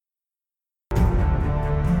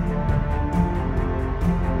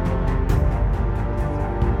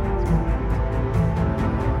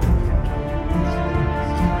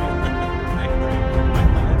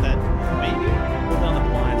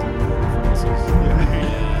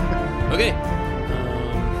Okay.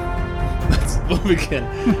 We'll begin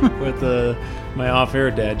with my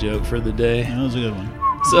off-air dad joke for the day. That was a good one.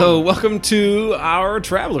 So, welcome to our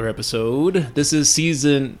Traveler episode. This is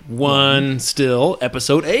season 1 still,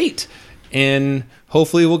 episode 8. And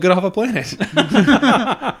hopefully we'll get off a planet.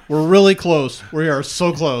 We're really close. We are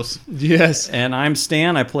so close. Yes. And I'm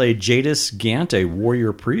Stan. I play Jadis Gant, a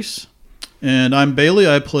warrior priest. And I'm Bailey.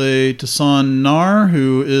 I play Tassan Nar,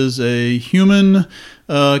 who is a human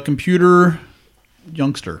computer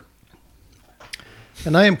youngster.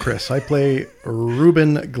 And I am Chris. I play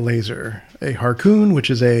Ruben Glazer, a Harcoon, which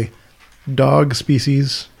is a dog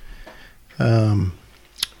species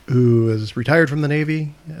who is retired from the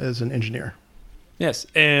Navy as an engineer. Yes,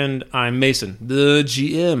 and I'm Mason, the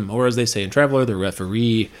GM, or as they say in Traveler, the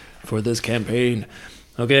referee for this campaign.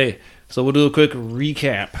 Okay, so we'll do a quick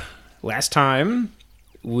recap. Last time,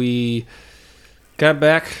 we got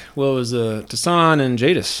back, Tassan and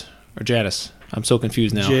Jadis, or Jadis. I'm so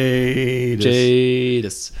confused now.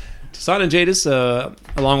 Jadis. Tassan and Jadis,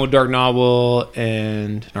 along with Dark Novel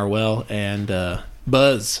and Narwhal and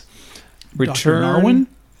Buzz. Dr. Narwin?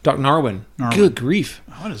 Dr. Narwin. Good grief.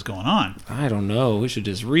 What is going on? I don't know. We should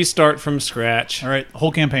just restart from scratch. All right,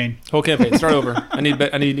 whole campaign. Start over. I need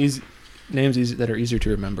names that are easier to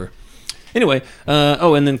remember. Anyway,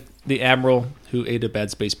 and then the Admiral who ate a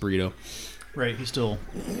bad space burrito. Right, he's still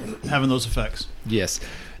having those effects. Yes.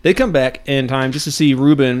 They come back in time just to see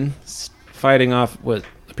Ruben fighting off what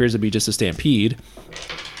appears to be just a stampede,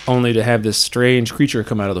 only to have this strange creature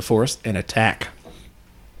come out of the forest and attack.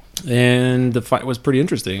 And the fight was pretty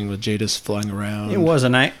interesting with Jadis flying around. It was,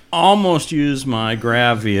 and I almost used my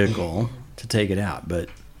grav vehicle to take it out, but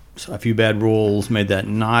a few bad rolls made that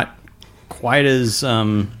not quite as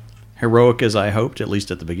heroic as I hoped, at least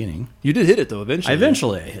at the beginning. You did hit it, though,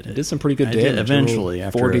 eventually. I hit it. Did some pretty good damage. Did eventually,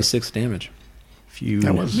 after 46 damage. Few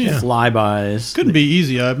flybys. Couldn't be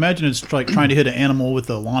easy. I imagine it's like trying to hit an animal with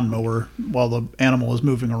a lawnmower while the animal is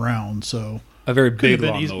moving around. So a very big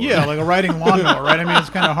lawnmower. lawnmower. Yeah, like a riding lawnmower, right? I mean, it's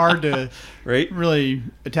kind of hard to really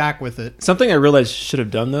attack with it. Something I realized I should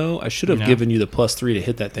have done, though, I should have given you the +3 to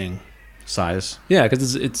hit that thing. Size. Yeah,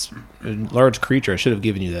 because it's a large creature. I should have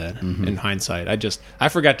given you that in hindsight. I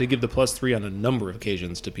forgot to give the +3 on a number of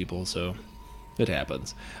occasions to people, so it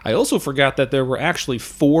happens. I also forgot that there were actually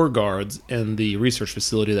 4 guards in the research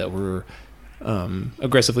facility that were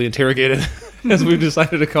aggressively interrogated, as we've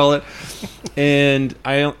decided to call it. And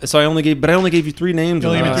I only gave you 3 names.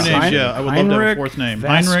 You only gave me 3 names. Yeah, I would love to have a 4th name.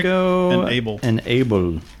 Heinrich and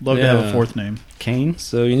Abel. Love to have a 4th name. Kane.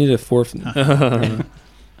 So you need a 4th.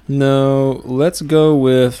 No, let's go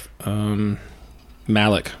with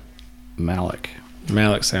Malik. Malik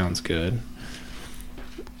sounds good.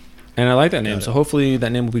 And I like that name, so hopefully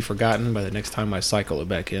that name will be forgotten by the next time I cycle it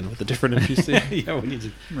back in with a different NPC. Yeah, we need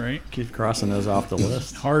to keep crossing those off the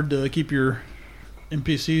list. Hard to keep your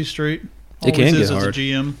NPCs straight. It can get hard. hard. As a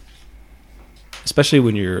GM. Especially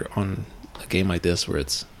when you're on a game like this where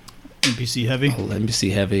it's NPC heavy.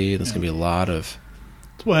 NPC heavy, there's going to be a lot of...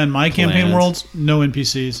 Well, in my campaign worlds, no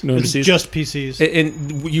NPCs. No NPCs? It's just PCs.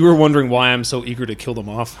 And you were wondering why I'm so eager to kill them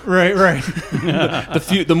off. Right.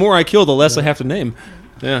 The more I kill, the less I have to name.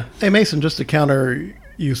 Yeah. Hey, Mason, just to counter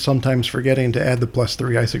you sometimes forgetting to add the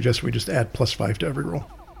 +3, I suggest we just add +5 to every roll.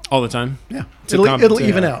 All the time? Yeah. It'll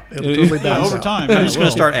even out. It'll totally balance over out. time. I'm just going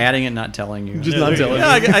to start adding it, not telling you. Just not telling you.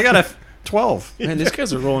 Yeah, I got a 12. Man, these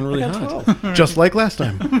guys are rolling really hot. Just like last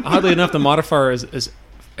time. Oddly enough, the modifier is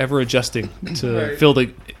ever adjusting to fill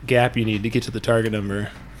the gap you need to get to the target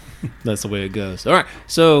number. That's the way it goes. All right,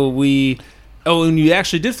 so and you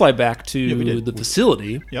actually did fly back to the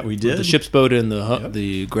facility. Yep, we did. The ship's boat and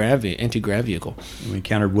the anti-grav vehicle. We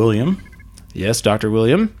encountered William. Yes, Dr.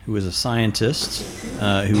 William. Who was a scientist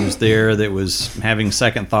who was there that was having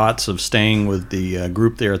second thoughts of staying with the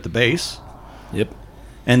group there at the base. Yep.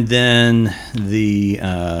 And then the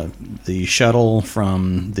shuttle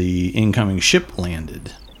from the incoming ship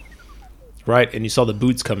landed. Right, and you saw the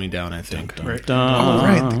boots coming down, I think. Right. Oh,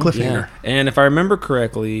 right, the cliffhanger. Yeah. And if I remember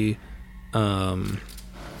correctly, not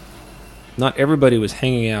everybody was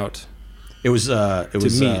hanging out. It was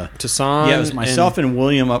Tassan. Yeah, it was myself and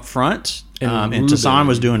William up front, and Tassan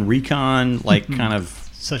was doing recon, kind of.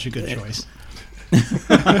 Such a good choice.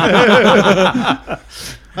 I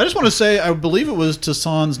just want to say, I believe it was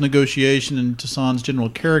Tassan's negotiation and Tassan's general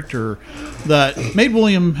character that made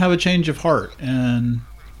William have a change of heart and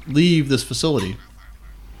leave this facility.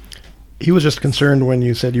 He was just concerned when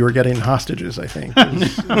you said you were getting hostages, I think.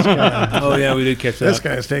 Oh, yeah, we did catch that. This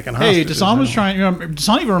guy's taking hostages. Hey, Tassan was trying...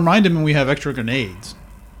 Tassan even reminded him we have extra grenades,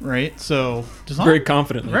 right? So... Tassan, very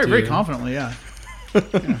confidently. Right, very confidently, yeah.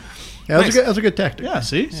 Yeah, that was a good tactic. Yeah,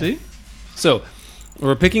 see? So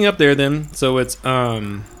we're picking up there then. So it's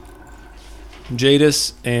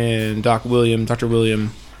Jadis and Dr.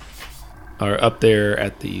 William are up there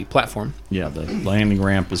at the platform. Yeah, the landing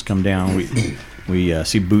ramp has come down. We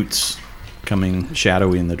see Boots coming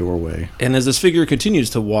shadowy in the doorway. And as this figure continues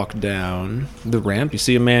to walk down the ramp, you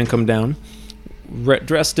see a man come down,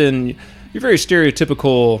 dressed in your very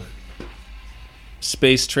stereotypical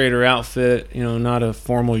space trader outfit. You know, not a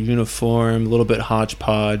formal uniform, a little bit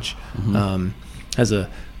hodgepodge. Has a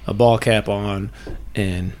ball cap on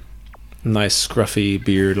and nice scruffy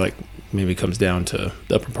beard, like maybe comes down to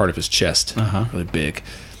the upper part of his chest, really big.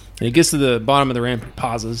 And he gets to the bottom of the ramp and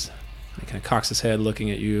pauses. He kind of cocks his head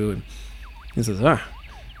looking at you and he says,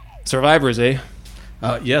 survivors, eh?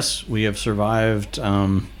 Yes, we have survived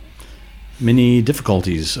many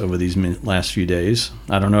difficulties over these last few days.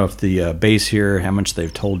 I don't know if the base here, how much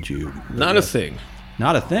they've told you. Not a thing.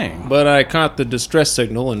 Not a thing. But I caught the distress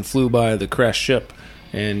signal and flew by the crashed ship,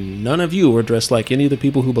 and none of you were dressed like any of the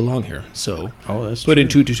people who belong here. So, that's putting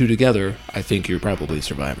 2 to 2 together, I think you're probably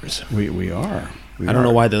survivors. We are. I don't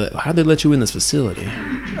know how they let you in this facility.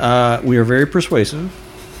 We are very persuasive.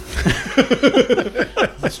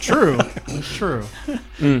 That's true. That's true.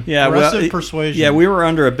 Yeah, Aggressive persuasion. Yeah, we were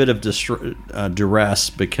under a bit of duress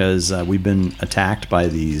because we've been attacked by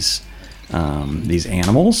these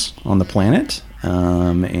animals on the planet,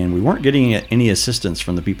 and we weren't getting any assistance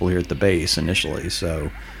from the people here at the base initially.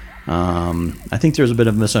 So I think there's a bit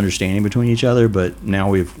of misunderstanding between each other, but now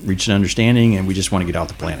we've reached an understanding, and we just want to get off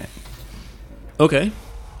the planet. Okay.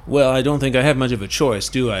 Well, I don't think I have much of a choice,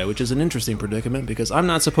 do I? Which is an interesting predicament because I'm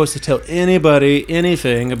not supposed to tell anybody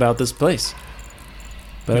anything about this place.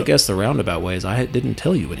 But I guess the roundabout way is I didn't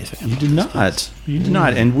tell you anything. You did not. You did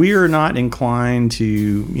not. And we are not inclined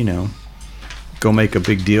to, go make a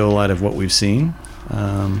big deal out of what we've seen.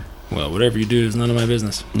 Well, whatever you do is none of my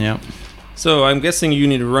business. Yeah. So I'm guessing you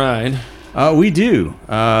need a ride. We do.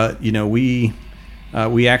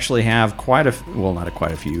 We actually have quite a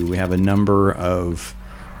few. We have a number of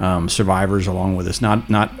survivors along with us.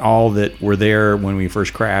 Not all that were there when we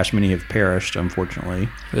first crashed. Many have perished, unfortunately.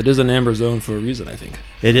 It is an amber zone for a reason, I think.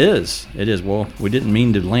 It is. Well, we didn't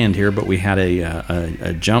mean to land here, but we had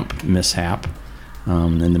a jump mishap,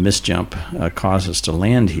 and the misjump caused us to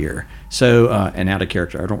land here. So, and out of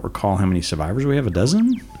character, I don't recall how many survivors we have. 12?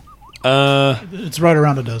 It's right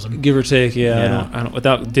around a dozen, give or take. Yeah. I don't.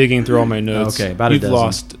 Without digging through all my notes. Okay, about a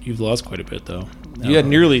dozen. You've lost quite a bit, though. You had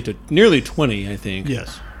nearly 20, I think.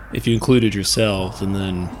 Yes. If you included yourselves, and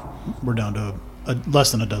then we're down to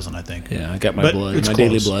less than a dozen, I think. Yeah, I got my But blood, it's my close.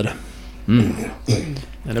 daily blood.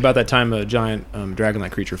 And about that time, a giant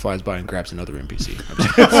dragon-like creature flies by and grabs another NPC.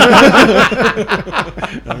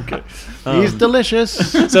 Okay. He's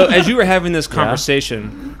delicious. So as you were having this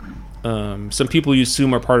conversation, some people you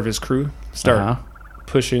assume are part of his crew start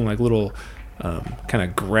pushing like little kind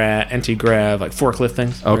of anti-grav, like forklift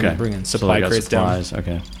things. Okay. Bringing supply crates down.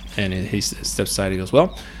 Okay. And he steps aside. He goes,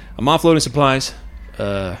 "Well, I'm offloading supplies.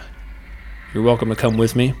 You're welcome to come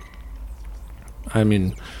with me. I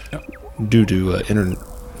mean, due to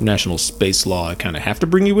international space law, I kind of have to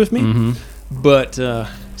bring you with me. Mm-hmm. But so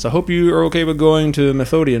I hope you are okay with going to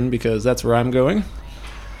Methodian because that's where I'm going.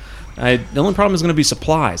 The only problem is going to be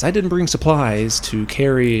supplies. I didn't bring supplies to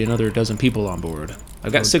carry another dozen people on board.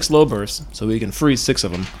 I've got 6 low berths, so we can freeze 6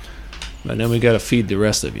 of them. But then we got to feed the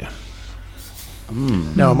rest of you."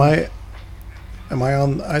 Now, am I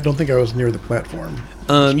on? I don't think I was near the platform.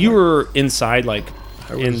 You were inside, like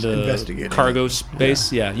I in was the investigating. cargo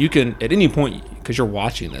space. Yeah, you can at any point because you're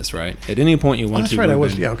watching this, right? At any point you want That's to. right. I move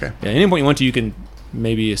was. in. Yeah. Okay. Yeah, at any point you want to, you can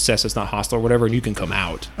maybe assess it's not hostile or whatever, and you can come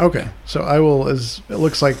out. Okay. So I will. As it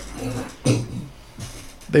looks like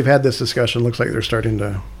they've had this discussion. Looks like they're starting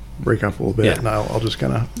to break up a little bit, Yeah. and I'll just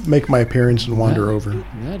kind of make my appearance and wander over.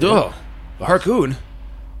 Oh, a Harkoon.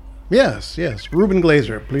 Yes. Reuben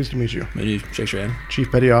Glazer. Pleased to meet you. Maybe shakes your hand. Chief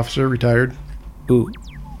Petty Officer, retired. Ooh.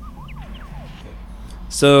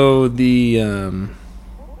 So the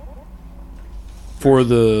for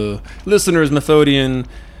the listeners, Methodian,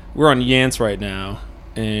 we're on Yance right now,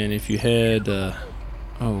 and if you head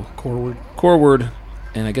Corward,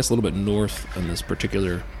 and I guess a little bit north on this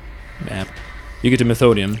particular map, you get to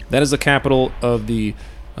Methodium. That is the capital of the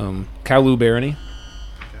Kalu Barony.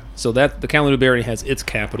 So that the Kalu Barony has its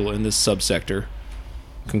capital in this subsector,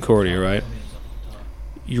 Concordia, right?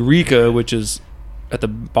 Eureka, which is at the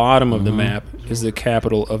bottom of the map, is the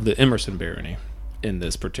capital of the Emerson Barony in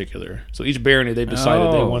this particular. So each barony, they've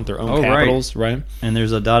decided they want their own capitals, right? And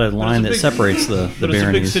there's a dotted line that separates the But it's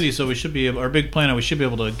a big baronies. city, so we should be able, our big planet. We should be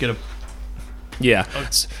able to get a. Yeah.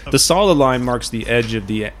 The solid line marks the edge of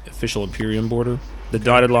the official Imperium border. The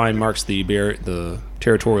dotted line marks the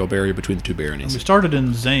territorial barrier between the two We baronies. started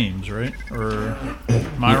in Zames, right? Or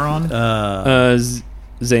Myron? Zamus.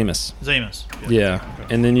 Zamus. Yeah,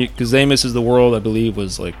 and then because Zamus is the world I believe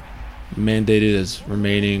was like mandated as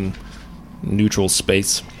remaining neutral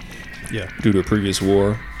space Yeah. due to a previous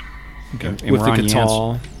war And with we're the on Yance,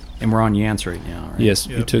 Catal. and we're on Yance right now, right? Yes,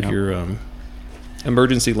 you Yep. took Yep. your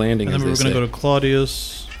emergency landing. And then as we were they going to say. go to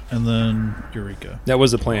Claudius and then Eureka. That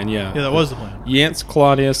was the plan. Yeah. Yeah, that was the plan. Yance,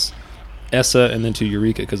 Claudius, Essa, and then to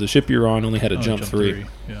Eureka because the ship you're on only had a Oh, jump 3.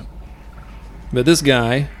 Yeah. But this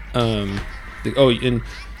guy, and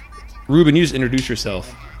Ruben, you just introduce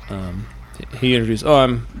yourself. He introduced.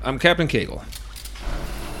 Oh, I'm Captain Cagle.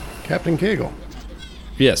 Captain Cagle.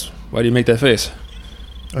 Yes. Why do you make that face?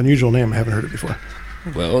 Unusual name. I haven't heard it before.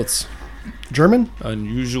 Well, it's German?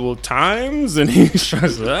 unusual times, and he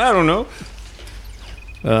tries to. I don't know.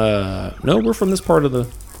 No, we're from this part of the.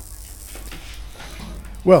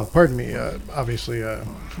 Well, pardon me. Obviously,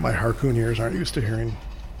 my Harkoon ears aren't used to hearing.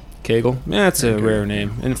 Kegel. Yeah, it's a Okay. rare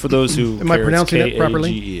name. And for those who Am I care, pronouncing it's it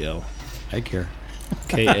properly? K-A-G-E-L. I care.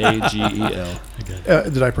 K-A-G-E-L.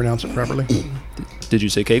 Did I pronounce it properly? Did you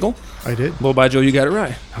say Kegel? I did. Well, by Joe, you got it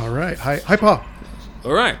right. All right. Hi, Pa.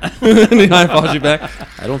 All right. I hypod you back.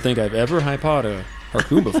 I don't think I've ever hypod a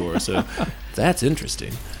Harpoon before, so that's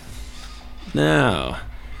interesting. Now,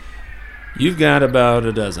 you've got about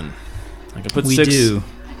a dozen. I can put We 6 do.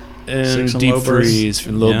 in 6 in deep low burst. freeze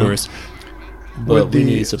from low Yeah. burst. But we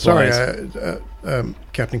need supplies.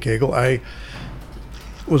 Captain Cagle. I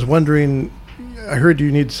was wondering. I heard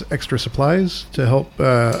you need extra supplies to help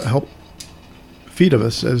feed of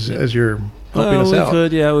us as you're helping us we out.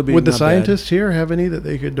 could, yeah, it would be Would the not bad. scientists here have any that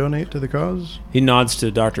they could donate to the cause? He nods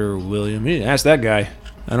to Dr. William. He asked that guy.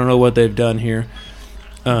 I don't know what they've done here.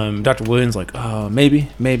 Dr. William's like, maybe.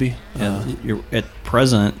 Yeah, at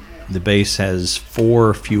present, the base has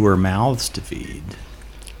 4 fewer mouths to feed.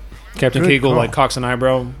 Captain Good Kegel call. like cocks an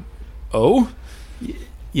eyebrow. Oh?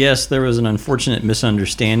 Yes, there was an unfortunate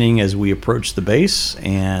misunderstanding as we approached the base,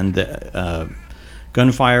 and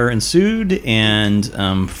gunfire ensued,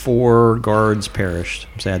 and 4 guards perished.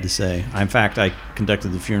 I'm sad to say. In fact, I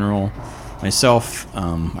conducted the funeral myself.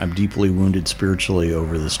 I'm deeply wounded spiritually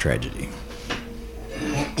over this tragedy.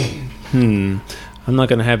 I'm not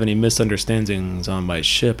going to have any misunderstandings on my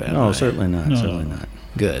ship, am No, I? certainly not. No. Certainly not.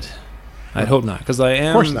 Good. I'd hope not, because I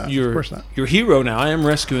am course not, of your course not. your hero now. I am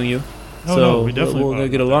rescuing you. Oh, so no, we definitely we'll will.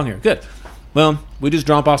 get along here. Good. Well, we just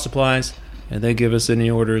drop off supplies, and they give us any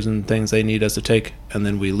orders and things they need us to take, and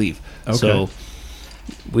then we leave. Okay. So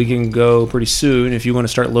we can go pretty soon if you want to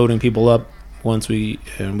start loading people up. We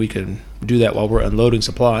can do that while we're unloading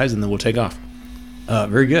supplies, and then we'll take off.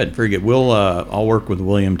 Very good. Very good. We'll I'll work with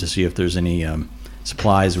William to see if there's any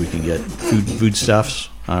supplies we can get, foodstuffs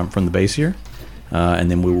from the base here,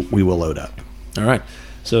 and then we will load up. All right.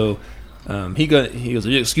 So he goes,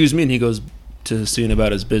 excuse me, and he goes to seeing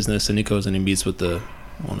about his business, and he goes and he meets with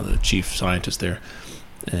one of the chief scientists there.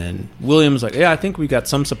 And William's like, yeah, I think we got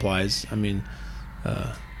some supplies. I mean,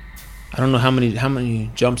 I don't know how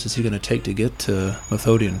many jumps is he going to take to get to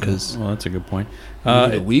Methodian, because Well, that's a good point.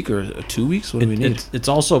 a week or 2 weeks. What do we need? It's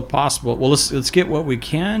also possible. Well, let's get what we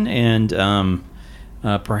can, and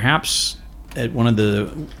perhaps at one of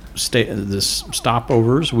the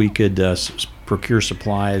stopovers we could procure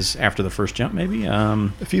supplies after the first jump. Maybe.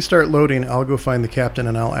 If you start loading, I'll go find the captain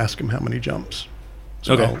and I'll ask him how many jumps.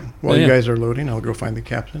 So Okay. while Yeah, you yeah. guys are loading, I'll go find the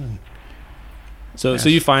captain. And So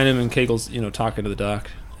you find him, and Kegel's talking to the doc,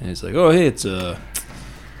 and he's like, oh hey, it's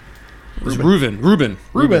Reuben.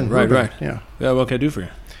 Right. Yeah. Yeah, what can I do for you?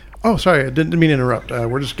 Oh, sorry. I didn't mean to interrupt.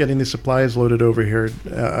 We're just getting the supplies loaded over here.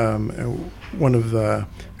 One of the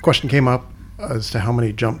question came up as to how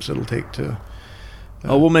many jumps it'll take to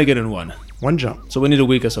We'll make it in one. one jump. So we need a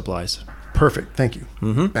week of supplies. Perfect. Thank you.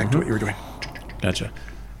 Mm-hmm. Back to what you were doing. Gotcha.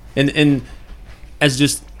 And as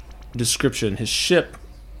just description, his ship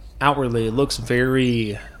outwardly looks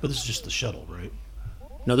very. But this is just the shuttle, right?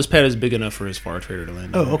 No, this pad is big enough for his far trader to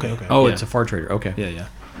land. Oh, on. okay. Oh, Yeah. it's a far trader. Okay. Yeah.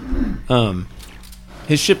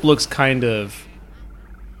 His ship looks kind of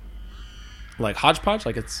like hodgepodge,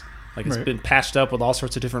 like it's Right. been patched up with all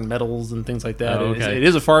sorts of different metals and things like that. Oh, okay. It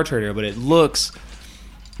is a far trader, but it looks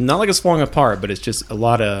not like it's falling apart, but it's just a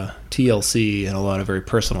lot of TLC and a lot of very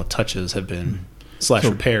personal touches have been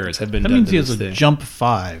repairs have been That done. means to he has this a thing. jump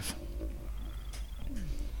 5.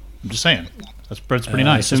 I'm just saying. That's pretty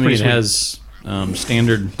nice. That's Assuming pretty it sweet. has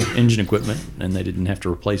standard engine equipment and they didn't have to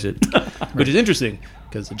replace it. Which is interesting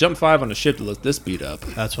because a jump 5 on a ship that looks this beat up.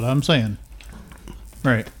 That's what I'm saying.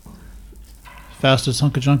 Right. Fastest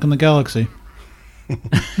hunk of junk in the galaxy.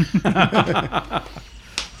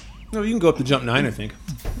 No, you can go up to jump 9, I think.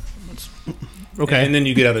 Okay. And then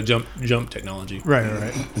you get out of jump technology.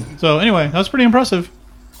 Right. So anyway, that was pretty impressive.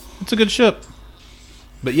 It's a good ship.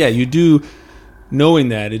 But yeah, you do, knowing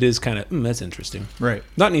that, it is kind of, that's interesting. Right.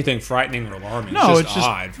 Not anything frightening or alarming. No, it's just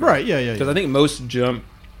odd. Right, yeah. Because I think most jump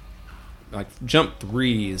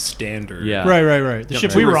 3 is standard. Yeah. Right. The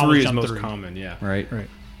ship we were on was is jump most 3. common, yeah. Right.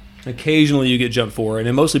 Occasionally you get jump 4, and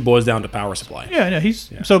it mostly boils down to power supply. Yeah,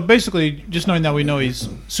 so basically, just knowing that, we know he's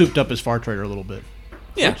souped up his Far Trader a little bit.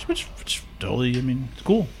 Yeah. Which totally, I mean, it's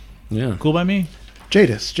cool. Yeah. Cool by me.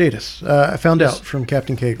 Jadis. I found out from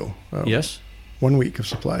Captain Cagle. Yes. 1 week of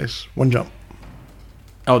supplies, 1 jump.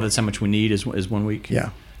 Oh, that's how much we need is 1 week?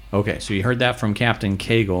 Yeah. Okay, so you heard that from Captain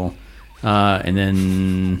Cagle, and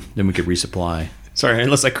then we could resupply. Sorry,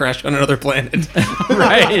 unless I crash on another planet.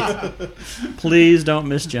 Right. Please don't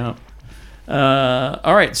misjump.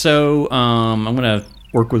 All right, so I'm going to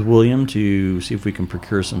work with William to see if we can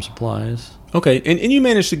procure some supplies. Okay, and you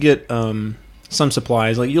managed to get some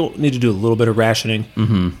supplies. Like, you'll need to do a little bit of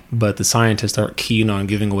rationing, but the scientists aren't keen on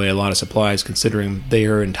giving away a lot of supplies, considering they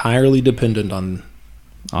are entirely dependent on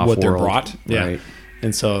what they're brought. Yeah. Right.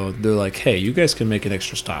 And so they're like, hey, you guys can make an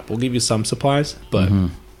extra stop. We'll give you some supplies, but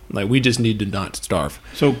like, we just need to not starve.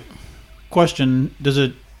 So, question, does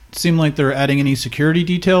it seem like they're adding any security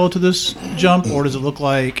detail to this jump, or does it look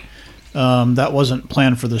like that wasn't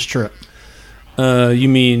planned for this trip? You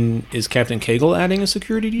mean, is Captain Cagle adding a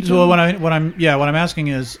security detail? So what I'm asking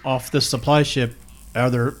is, off this supply ship,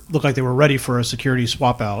 look like they were ready for a security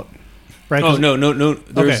swap out, right? Oh, no.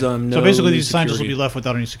 There's, okay. no So basically, these scientists will security. be left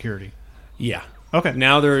without any security. Yeah. Okay.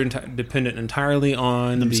 Now they're dependent entirely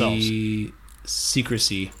on Themselves. the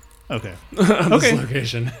secrecy Okay. of Okay. this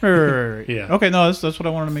location. Right. Yeah. Okay. No, that's what I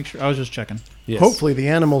wanted to make sure. I was just checking. Yes. Hopefully the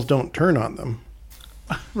animals don't turn on them.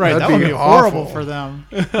 Right. That'd that would be be horrible awful. for them.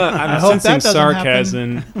 I'm hope that sensing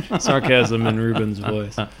doesn't sarcasm in Ruben's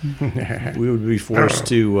voice. We would be forced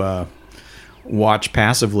to watch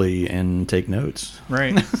passively and take notes.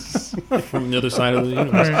 Right. From the other side of the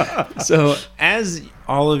universe. So, as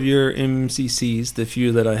all of your MCCs, the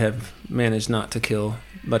few that I have managed not to kill,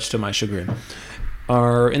 much to my chagrin,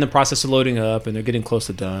 are in the process of loading up, and they're getting close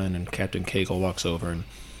to done, and Captain Cagle walks over, and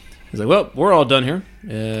he's like, well, we're all done here.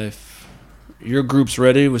 If your group's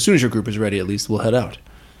ready, as soon as your group is ready, at least, we'll head out.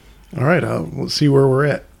 All right, we'll see where we're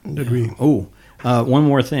at. Did we? Oh, one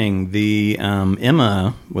more thing. The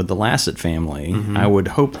Emma with the Lassett family, I would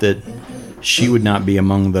hope that she would not be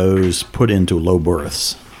among those put into low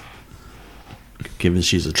berths, given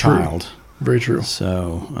she's a child. Very true.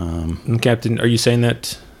 So, And Captain, are you saying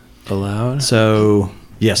that aloud?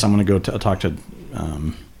 yes, I'm going to go talk to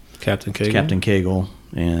Captain Cagle? Captain Cagle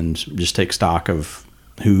and just take stock of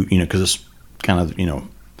who, because it's kind of,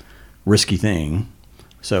 risky thing.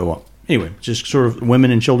 So, anyway, just sort of women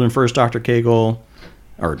and children first, Captain Cagle.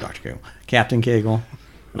 Captain Cagle.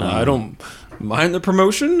 I don't mind the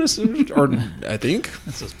promotion, or I think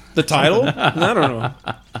the title. I don't know.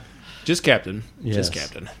 Just Captain. Yes. Just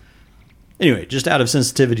Captain. Anyway, just out of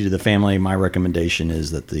sensitivity to the family, my recommendation is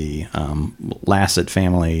that the Lassett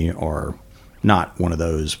family are not one of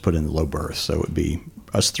those put in the low berth. So it would be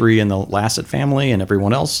us 3 in the Lassett family and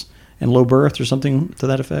everyone else in low berth or something to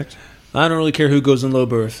that effect. I don't really care who goes in low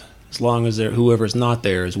berth, as long as whoever's not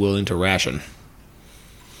there is willing to ration.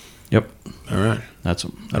 Yep. All right. That's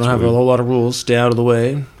I don't have a whole lot of rules. Stay out of the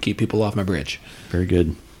way. Keep people off my bridge. very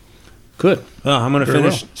good. Good. Well, I'm going to Very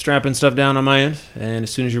finish strapping stuff down on my end, and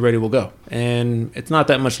as soon as you're ready, we'll go. And it's not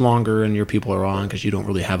that much longer, and your people are on, because you don't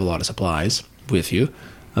really have a lot of supplies with you.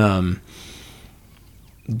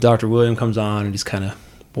 Dr. William comes on, and he's kind of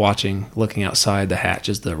watching, looking outside the hatch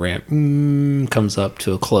as the ramp comes up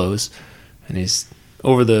to a close. And he's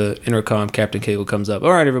over the intercom. Captain Cagle comes up.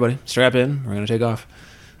 All right, everybody, strap in. We're going to take off.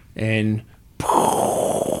 And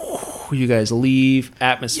you guys leave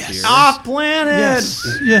atmosphere. Off planet!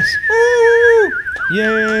 Yes.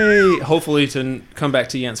 Yay! Hopefully to come back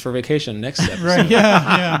to Yance for vacation next episode. Right.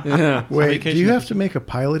 Yeah. Yeah. Wait, do Vacation. you have to make a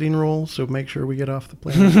piloting roll so make sure we get off the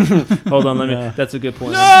plane? Hold on, that's a good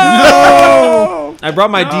point. No! I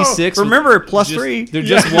brought my D6. Remember, plus just, 3. They're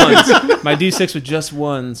just ones. My D6 with just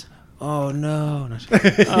ones. Oh no.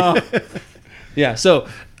 Yeah. So,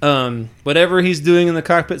 whatever he's doing in the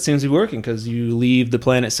cockpit seems to be working, because you leave the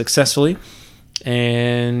planet successfully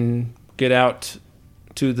and get out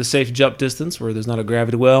to the safe jump distance where there's not a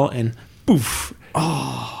gravity well, and poof,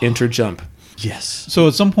 enter jump. Yes. So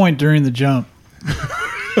at some point during the jump,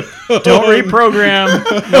 Don't reprogram.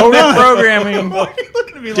 No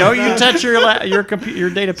reprogramming. Don't you touch your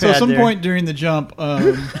data pad. so at some there. point during the jump,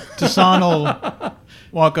 Tassan will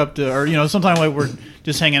walk up to, or sometime like we're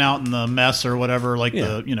just hanging out in the mess or whatever, like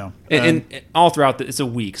Yeah. the And all throughout it's a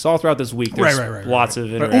week. So all throughout this week, there's Right. lots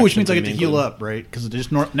of Right. Oh, which means I get to interactions heal and up, right? Because it's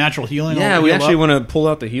just natural healing. Yeah, I'll we heal actually up. want to pull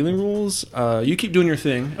out the healing rules. You keep doing your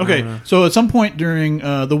thing. Okay, so at some point during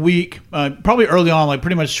the week, probably early on, like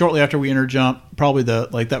pretty much shortly after we enter jump, probably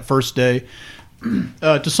that first day,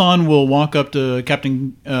 Tassan will walk up to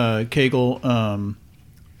Captain Cagle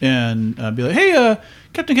and be like, "Hey,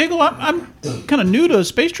 Captain Cagle, I'm kind of new to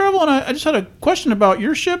space travel, and I just had a question about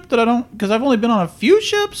your ship that I don't, because I've only been on a few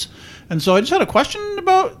ships, and so I just had a question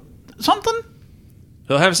about something."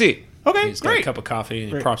 He'll have a seat. Okay, He's got great. a cup of coffee and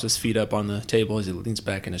he Great. props his feet up on the table as he leans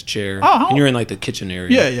back in his chair. Oh, and you're in like the kitchen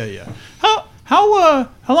area. Yeah. How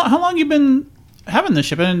long you been having this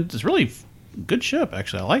ship? And it's really good ship,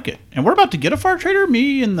 actually. I like it. And we're about to get a far trader.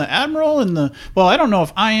 Me and the admiral and I don't know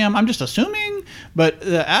if I am. I'm just assuming. But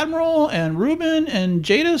the admiral and Ruben and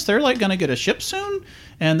Jadis, they're like going to get a ship soon.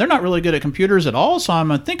 And they're not really good at computers at all, so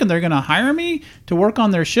I'm thinking they're going to hire me to work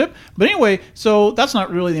on their ship. But anyway, so that's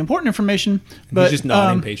not really the important information. But He's just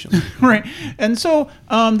nodding patiently. right. And so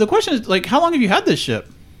the question is, like, how long have you had this ship?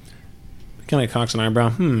 Kind of cocks an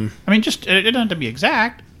eyebrow. I mean, just it doesn't have to be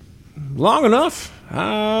exact. Long enough.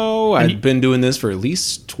 Oh, I've been doing this for at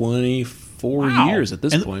least 24 Wow. years at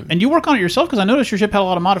this and, point. And you work on it yourself? Because I noticed your ship had a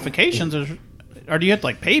lot of modifications. Or do you have to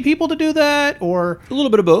like pay people to do that? Or A little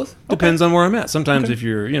bit of both. Depends on where I'm at. Sometimes if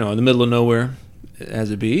you're, in the middle of nowhere,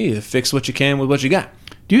 as it be, you fix what you can with what you got.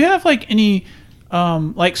 do you have like any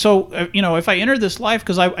if I enter this life,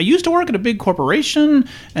 because I used to work at a big corporation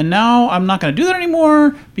and now I'm not going to do that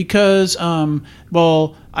anymore because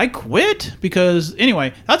I quit because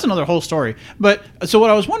anyway, that's another whole story. But so what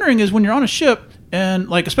I was wondering is, when you're on a ship, and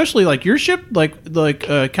like especially like your ship, like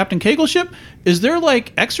Captain Cagle's ship, is there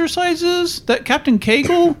like exercises that Captain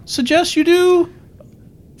Cagle suggests you do?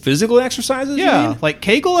 Physical exercises? you Yeah, mean? like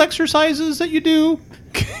Kegel exercises that you do.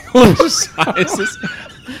 Exercises.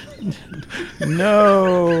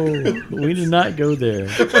 No, we did not go there.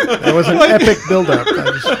 That was an epic build-up.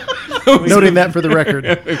 I was noting that for the record.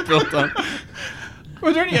 Built on.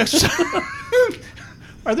 Are there any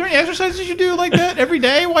Are there any exercises you do like that every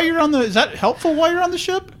day while you're on the? Is that helpful while you're on the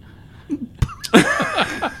ship?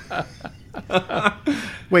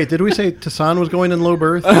 Wait, did we say Tassan was going in low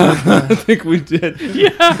berth? I think we did.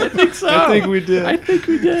 Yeah, I think so. I think we did. I think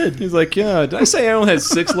we did. He's like, yeah, did I say I only had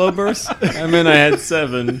 6 low berths? I mean, I had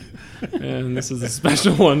 7. And this is a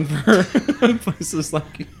special one for places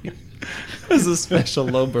like you. This is a special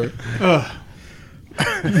low berth.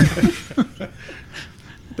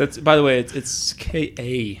 That's, by the way, it's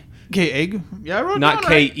K-A, Egg. Yeah, I wrote it not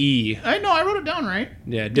down right. K-E. I know, I wrote it down right.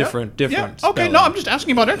 Yeah, different. Yeah. Okay, no, I'm just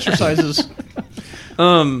asking about exercises.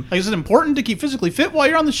 Like, is it important to keep physically fit while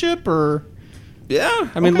you're on the ship, or? Yeah,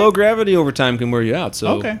 I mean, Okay. low gravity over time can wear you out. So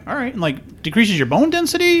Okay, all right, and like decreases your bone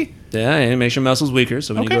density. yeah, and it makes your muscles weaker.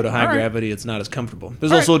 So when Okay, you go to high all right. gravity, it's not as comfortable.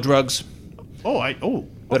 There's All also drugs,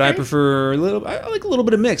 but I okay. prefer I like a little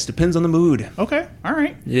bit of mix. Depends on the mood. Okay, all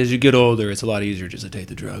right. As you get older, it's a lot easier just to take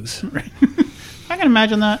the drugs. I can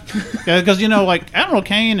imagine that, because like Admiral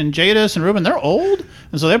Kane and Jadis and Ruben, they're old,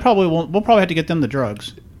 and so they probably won't. We'll probably have to get them the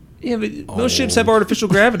drugs. Yeah, but most ships have artificial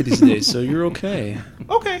gravity these days, so you're okay.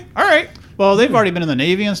 Okay, all right. Well, they've already been in the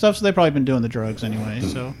Navy and stuff, so they've probably been doing the drugs anyway.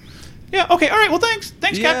 So, yeah. Okay, all right. Well, thanks,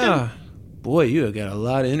 Yeah. Captain. Boy, you have got a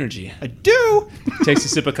lot of energy. I do. Takes a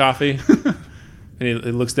sip of coffee, and he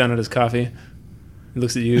looks down at his coffee. He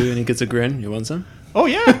looks at you, and he gets a grin. You want some? Oh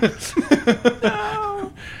yeah.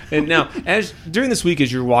 And now, during this week,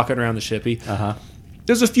 as you're walking around the ship,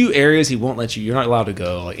 there's a few areas he won't let you. You're not allowed to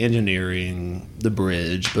go, like engineering, the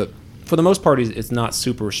bridge, but for the most part, it's not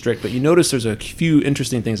super strict. But you notice there's a few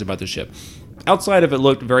interesting things about the ship. Outside of it,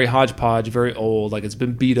 looked very hodgepodge, very old, like it's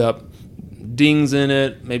been beat up, dings in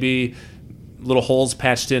it, maybe little holes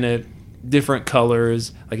patched in it, different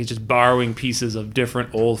colors, like it's just borrowing pieces of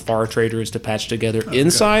different old far traders to patch together.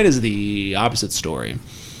 Inside is the opposite story.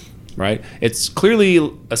 Right, it's clearly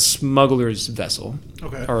a smuggler's vessel,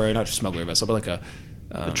 Okay. or not a smuggler vessel, but like a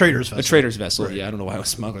trader's vessel. A trader's vessel. Right. Yeah, I don't know why I was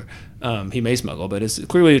smuggler. He may smuggle, but it's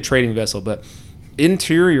clearly a trading vessel. But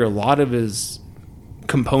interior, a lot of his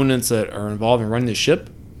components that are involved in running the ship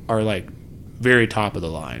are like very top of the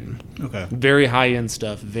line, Okay. very high end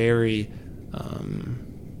stuff, very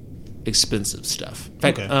expensive stuff. In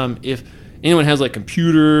fact, Okay. if anyone has like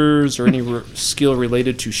computers or any skill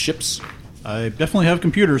related to ships. I definitely have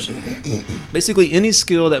computers. Basically, any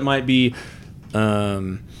skill that might be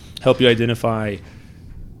help you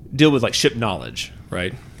deal with like ship knowledge,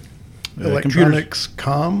 right? Electronics,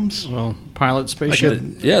 comms. Well, pilot spaceship.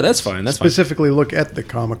 Yeah, that's fine. That's fine. Specifically look at the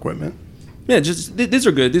comm equipment. Yeah, just these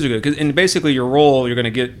are good. These are good. 'Cause- and basically, your role, you're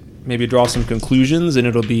going to maybe draw some conclusions, and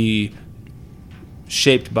it'll be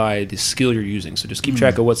shaped by the skill you're using. So just keep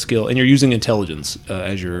track of what skill, and you're using intelligence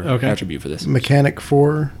as your attribute for this. Mechanic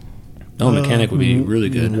 4. Mechanic would be really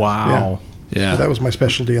good. Wow. Yeah, That was my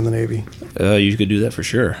specialty in the Navy. you could do that for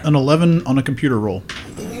sure. An 11 on a computer roll.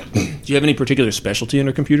 Do you have any particular specialty in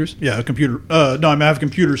your computers? Yeah, a computer. No, I have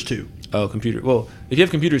computers too. Oh, computer. Well, if you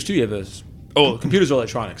have computers too, you have computers are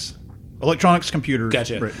electronics. Electronics, computers.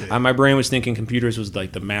 Gotcha. Right, yeah. My brain was thinking computers was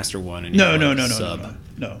like the master one. And No, you no, had, no, like, no, sub.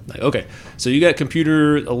 no. Like, okay, so you got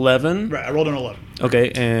computer 11. Right, I rolled an 11.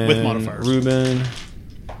 Okay, and With modifiers. Ruben.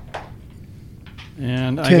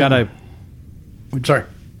 And I 10. got a Sorry.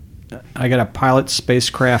 pilot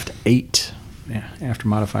spacecraft 8. Yeah, after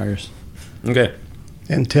modifiers. Okay,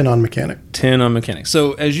 And 10 on mechanic. 10 on mechanics.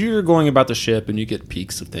 So as you're going about the ship and you get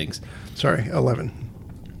peaks of things, Sorry, 11.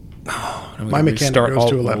 and we My gotta mechanic restart goes all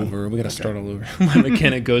to 11. over. We got to start all over. My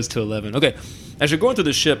mechanic goes to 11. Okay, as you're going through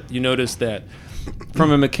the ship, you notice that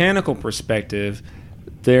from a mechanical perspective,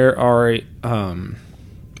 there are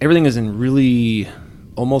everything is in really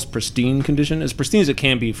almost pristine condition, as pristine as it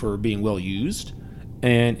can be for being well used,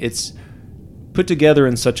 and it's put together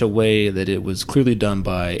in such a way that it was clearly done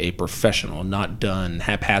by a professional, not done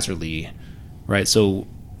haphazardly, right? So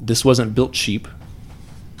this wasn't built cheap.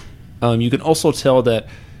 You can also tell that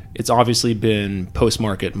it's obviously been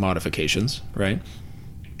post-market modifications, right?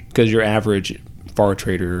 Because your average Far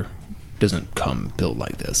Trader doesn't come built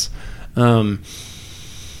like this.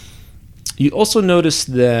 You also notice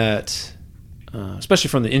that, especially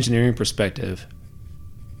from the engineering perspective,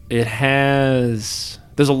 there's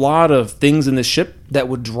a lot of things in this ship that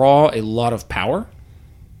would draw a lot of power,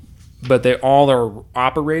 but they all are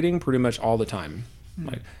operating pretty much all the time.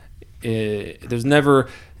 Like, there's never,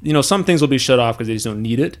 some things will be shut off because they just don't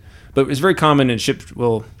need it, but it's very common in ships.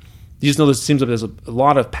 Well, you just know it seems like there's a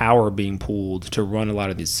lot of power being pulled to run a lot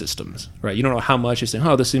of these systems, right? You don't know how much. You're saying,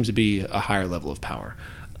 oh, this seems to be a higher level of power.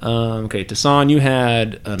 Okay, Tassan, you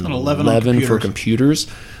had an 11 on for computers.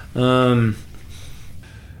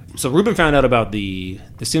 So Ruben found out about there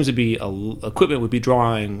seems to be equipment would be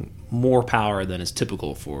drawing more power than is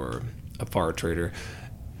typical for a Far Trader.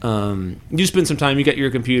 You spend some time, you got your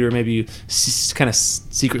computer, maybe you kind of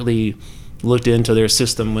secretly looked into their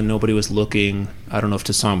system when nobody was looking. I don't know if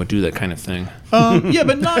Tassan would do that kind of thing. Yeah,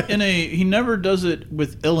 but not he never does it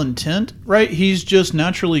with ill intent, right? He's just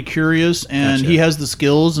naturally curious, and Gotcha. he has the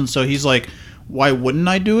skills, and so he's like, why wouldn't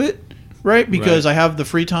I do it? Right? Because Right. I have the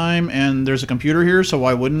free time, and there's a computer here, so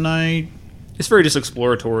why wouldn't I? It's very just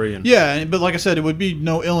exploratory. And Yeah, but like I said, it would be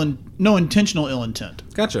no intentional ill intent.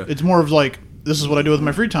 Gotcha. It's more of like, this is what I do with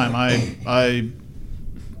my free time. I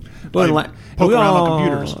poke around on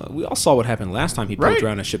computers. We all saw what happened last time he poked Right.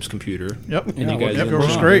 around a ship's computer. Yep. And you Yeah, guys Yep, didn't which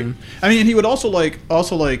is bother. great. I mean, he would also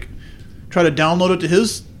try to download it to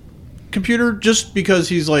his computer just because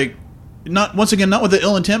he's like, not with the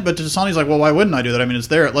ill intent, but to Sonny's like, well, why wouldn't I do that? I mean, it's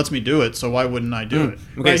there, it lets me do it, so why wouldn't I do it?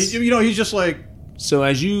 Okay. Right? He's just like, So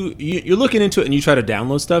as you're looking into it and you try to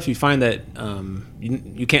download stuff, you find that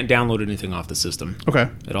you can't download anything off the system. okay,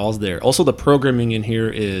 It all's there. Also, the programming in here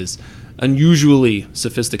is unusually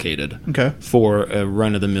sophisticated okay, for a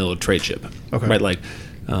run-of-the-mill trade ship. Okay. Right, like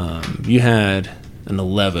you had an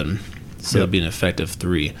 11, so Yep. it'd be an effective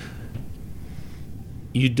 3.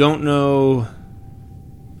 You don't know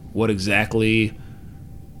what exactly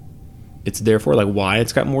it's there for, like why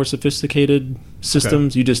it's got more sophisticated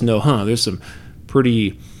systems. You just know, there's some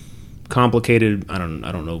pretty complicated, I don't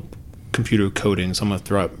know, computer coding. So I'm gonna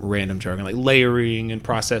throw out random jargon like layering and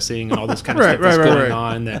processing and all this kind of Right, stuff that's right, going right.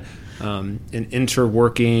 on. That and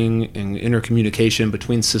interworking and intercommunication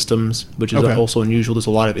between systems, which is Okay. also unusual. There's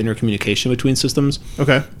a lot of intercommunication between systems.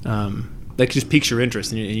 okay, That just piques your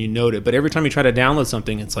interest and you note it. But every time you try to download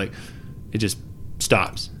something, it's like it just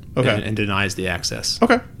stops Okay. and denies the access.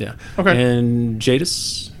 okay. Yeah. Okay. And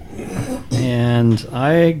Jadis, And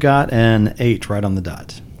I got an 8 right on the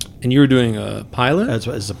dot. and you were doing a pilot.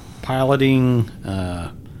 As a piloting,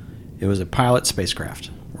 it was a pilot spacecraft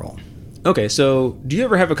role. Okay, so do you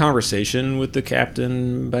ever have a conversation with the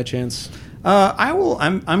captain by chance?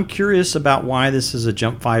 I'm curious about why this is a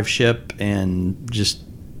Jump 5 ship, and just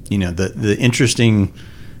the interesting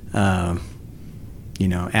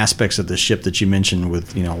aspects of the ship that you mentioned,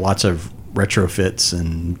 with lots of retrofits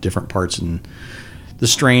and different parts and the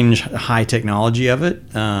strange high technology of it.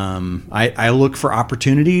 I look for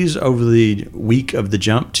opportunities over the week of the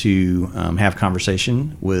jump to have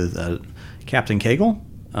conversation with Captain Cagle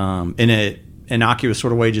in a innocuous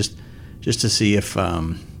sort of way, just to see if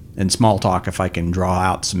in small talk if I can draw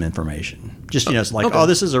out some information. Just, it's like, okay.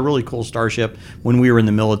 this is a really cool starship. When we were in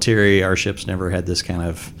the military, our ships never had this kind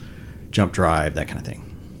of jump drive, that kind of thing.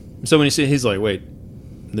 So when you see, he's like, wait,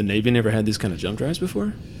 the Navy never had these kind of jump drives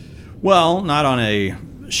before? Well, not on a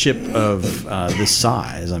ship of this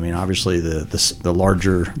size. I mean, obviously the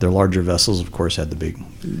larger vessels, of course, had the big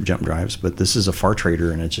jump drives, but this is a far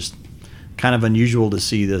trader, and it's just kind of unusual to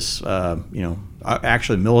see this,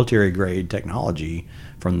 actually military grade technology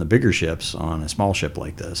from the bigger ships on a small ship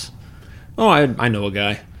like this. Oh, I know a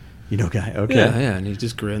guy. You know, guy. Okay. Yeah, and he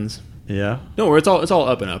just grins. Yeah. Don't worry, it's all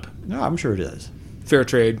up and up. No, I'm sure it is. Fair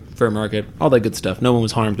trade, fair market, all that good stuff. No one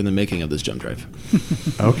was harmed in the making of this jump drive.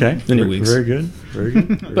 Okay. Any weeks. Very good. Very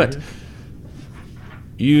good. Very But good.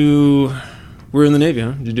 you were in the Navy,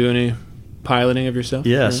 huh? Did you do any piloting of yourself?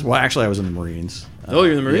 Yes. Or- Well, actually, I was in the Marines. Oh,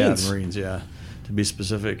 you're in the Yeah, Marines. the Marines. Yeah, to be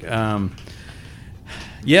specific.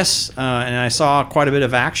 Yes, and I saw quite a bit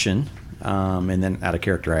of action. And then out of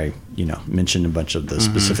character, I mentioned a bunch of the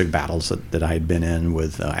specific battles that I had been in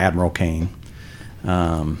with Admiral Kane.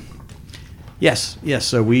 Yes.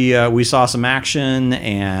 So we saw some action,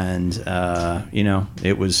 and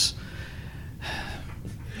it was.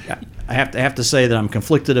 I have to say that I'm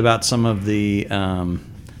conflicted about some of the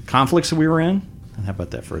conflicts that we were in. How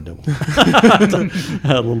about that for a double?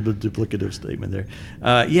 A little bit duplicative statement there.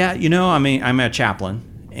 I'm a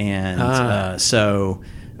chaplain, and so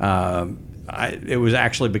it was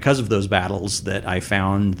actually because of those battles that I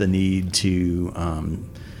found the need to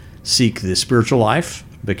seek the spiritual life,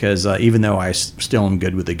 because even though I still am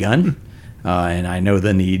good with a gun, and I know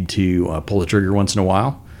the need to pull the trigger once in a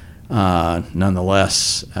while,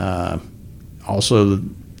 nonetheless, also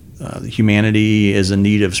humanity is in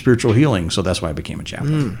need of spiritual healing, so that's why I became a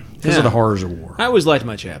chaplain, because of the horrors of war. I always liked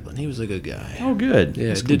my chaplain. He was a good guy. Oh, good. Yeah,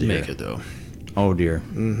 That's it good did to make hear. it, though. Oh, dear.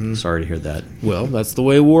 Sorry to hear that. Well, that's the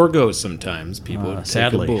way war goes sometimes. People take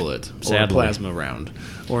sadly. a bullet or a Sadly. plasma round.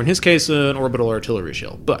 Or in his case, an orbital artillery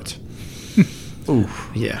shell. But,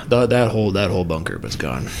 yeah, that whole bunker was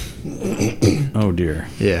gone. Oh, dear.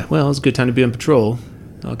 Yeah, well, it's a good time to be on patrol.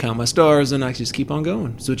 I'll count my stars and I just keep on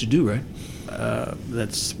going. That's what you do, right?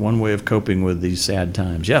 That's one way of coping with these sad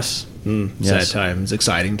times. Yes. Sad times,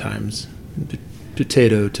 exciting times.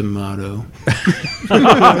 Potato, tomato.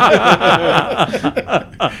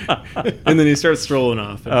 And then he starts strolling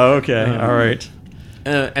off. Oh, okay. All right.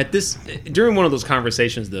 During one of those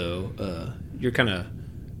conversations, though, you're kind of,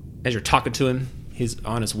 as you're talking to him, he's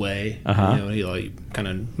on his way. He kind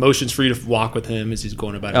of motions for you to walk with him as he's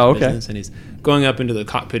going about his business, and he's going up into the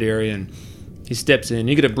cockpit area, and he steps in.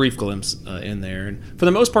 You get a brief glimpse in there, and for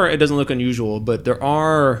the most part, it doesn't look unusual, but there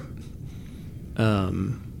are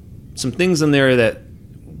some things in there that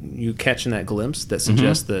you catch in that glimpse that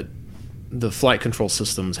suggest that the flight control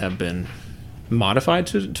systems have been modified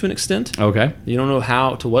to an extent. Okay. You don't know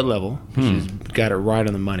how, to what level. She's got it right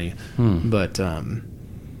on the money. But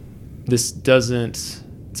this doesn't...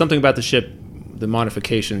 Something about the ship, the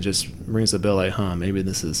modification just rings the bell like, maybe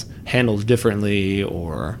this is handled differently,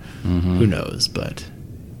 or who knows. But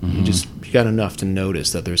you got enough to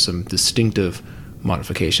notice that there's some distinctive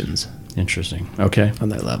modifications Interesting. Okay. on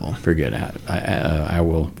that level. Very good. I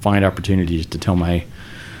will find opportunities to tell my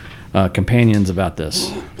companions about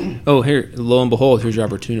this. Oh, here, lo and behold, here's your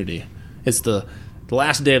opportunity. It's the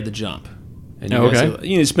last day of the jump. And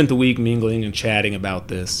you spent the week mingling and chatting about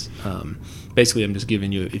this. Basically, I'm just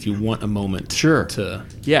giving you, if you want a moment to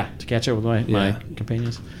catch up with my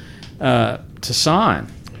companions. Tassan.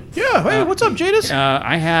 Yeah. Hey, what's up, Jadis?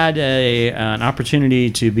 I had an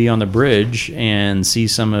opportunity to be on the bridge and see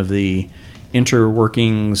some of the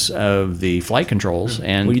interworkings of the flight controls.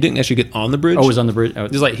 And Well, you didn't actually get on the bridge? I was on the bridge.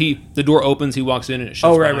 Just like the door opens, he walks in, and it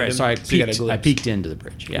shuts behind him, So you got a glimpse. I peeked into the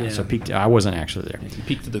bridge. Yeah. Yeah. So I wasn't actually there. You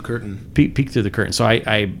peeked through the curtain. Peeked through the curtain. So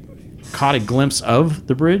I caught a glimpse of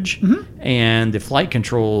the bridge and the flight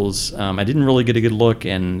controls. I didn't really get a good look,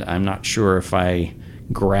 and I'm not sure if I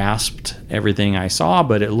grasped everything I saw,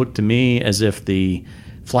 but it looked to me as if the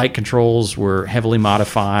flight controls were heavily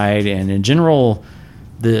modified, and in general,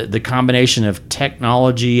 the combination of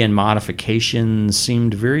technology and modifications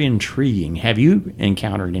seemed very intriguing. Have you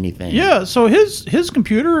encountered anything? Yeah, so his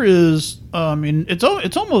computer is,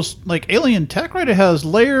 it's almost like alien tech, right? It has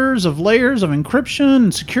layers of encryption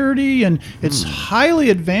and security, and it's highly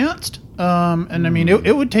advanced.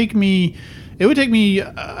 It would take me,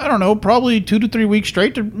 I don't know, probably 2 to 3 weeks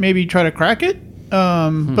straight to maybe try to crack it.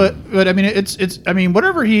 But I mean,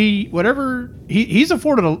 he's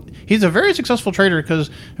afforded he's a very successful trader,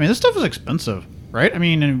 because this stuff is expensive, right?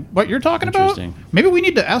 And what you're talking about, maybe we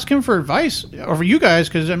need to ask him for advice, or for you guys,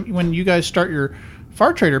 because when you guys start your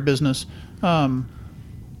far trader business,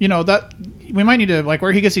 that we might need to like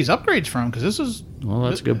where he gets these upgrades from because this is. Well,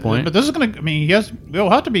 that's a good point. But this is gonna. I mean, it'll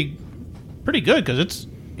have to be pretty good because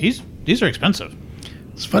these are expensive.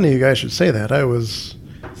 It's funny you guys should say that. I was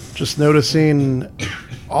just noticing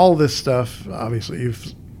all this stuff. Obviously,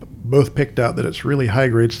 you've both picked out that it's really high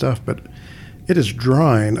grade stuff, but it is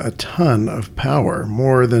drawing a ton of power,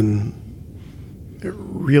 more than it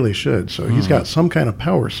really should. So he's got some kind of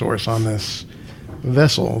power source on this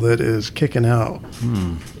vessel that is kicking out lots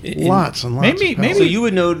and lots of power. So you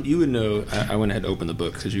would know. I went ahead and opened the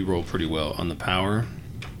book because you rolled pretty well on the power.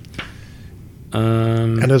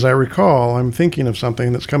 And as I recall, I'm thinking of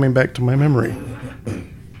something that's coming back to my memory.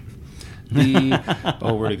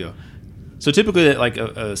 Where'd it go? So typically, like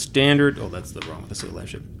a standard. Oh, that's the life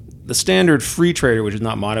ship. The standard free trader, which is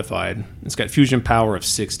not modified, it's got fusion power of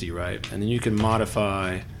 60, right? And then you can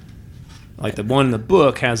modify. Like the one in the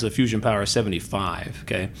book has a fusion power of 75.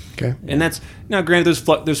 Okay. And that's now granted.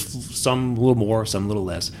 There's some a little more, some a little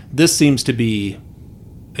less. This seems to be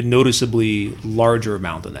a noticeably larger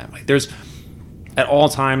amount than that. Like there's at all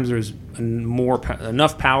times there's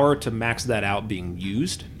enough power to max that out being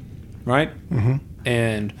used, right? Mm-hmm.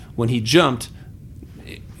 And when he jumped,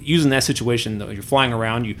 using that situation, though, you're flying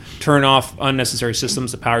around, you turn off unnecessary systems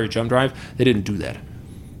to power your jump drive. They didn't do that.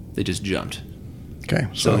 They just jumped. Okay.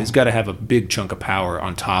 So he's got to have a big chunk of power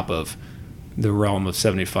on top of the realm of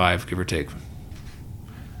 75, give or take,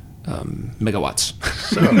 megawatts.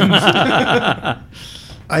 So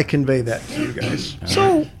I convey that to you guys.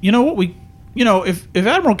 So if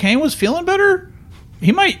Admiral Kane was feeling better,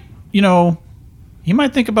 he might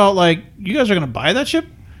think about like you guys are going to buy that ship.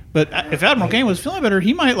 But if Admiral Kane was feeling better,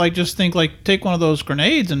 he might like just think like take one of those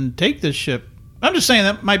grenades and take this ship. I'm just saying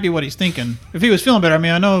that might be what he's thinking. If he was feeling better, I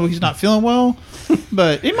mean, I know he's not feeling well,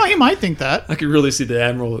 but he might think that. I could really see the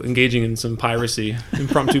Admiral engaging in some piracy,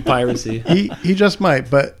 impromptu piracy. He just might,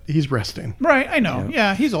 but he's resting. Right, I know.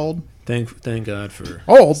 Yeah, he's old. Thank God for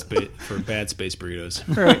old for bad space burritos.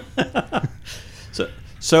 Right.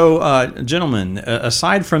 So, gentlemen,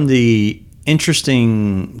 aside from the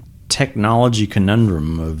interesting technology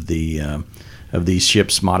conundrum of these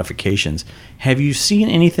ships' modifications, have you seen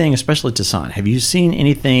anything, especially Tassan, have you seen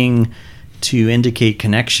anything to indicate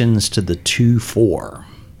connections to the 2-4?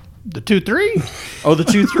 The 2-3? Oh, the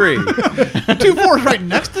 2-3. The 2-4 is right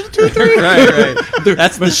next to the 2-3? right.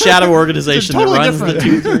 That's the shadow organization totally that runs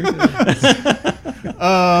different. The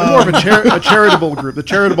 2-3. More of a charitable group, the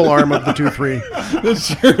charitable arm of the 2-3.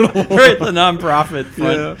 Right, the nonprofit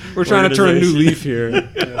front. We're trying to turn a new leaf here.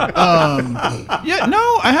 Yeah,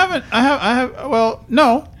 no, I haven't. Well,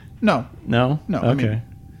 no. No? Okay.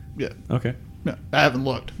 Yeah. Okay. No, I haven't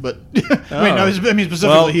looked, but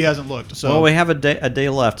specifically he hasn't looked. So well, we have a day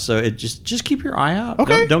left, so it just keep your eye out.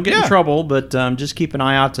 Okay, don't get in trouble, but just keep an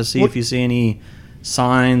eye out to see if you see any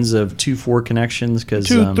signs of 2-4 connections. Because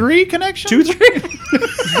 2-3 connections. 2-3.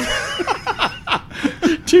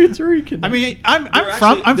 2-3 connections. I mean,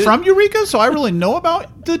 I'm from Eureka, so I really know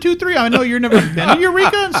about the 2-3. I know you've never been to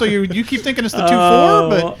Eureka, and so you keep thinking it's the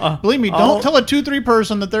 2-4. But believe me, don't tell a 2-3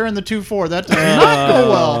 person that they're in the 2-4. That does not go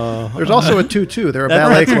well. There's also a 2-2. They're a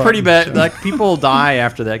ballet club. That's pretty bad. So. Like people die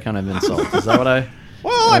after that kind of insult. Is that what I?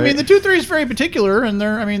 Well, I mean, the 2-3 is very particular, and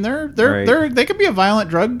they could be a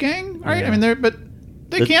violent drug gang, right? Yeah. I mean,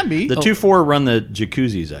 they can be. The 2-4 run the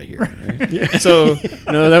jacuzzis out here. Right? Yeah. So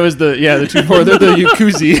no, that was the 2-4. They're the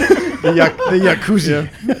Yakuzi. the Yakuza.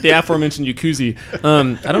 Yeah. The aforementioned Yakuzi.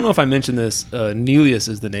 I don't know if I mentioned this. Neleus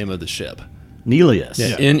is the name of the ship. Neleus.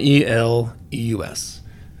 Yeah. Neleus.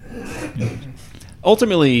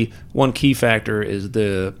 Ultimately, one key factor is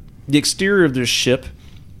the exterior of the ship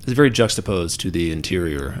is very juxtaposed to the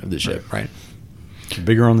interior of the ship, right?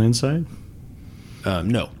 Bigger on the inside?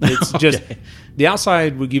 No. It's just the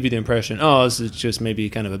outside would give you the impression, this is just maybe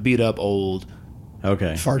kind of a beat up old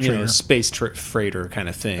space freighter kind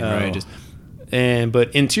of thing, right?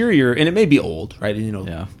 But interior, and it may be old, right?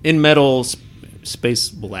 In metal,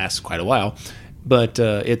 space will last quite a while, but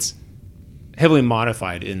it's heavily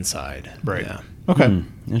modified inside. Right. Yeah. Okay.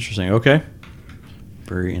 Interesting. Okay.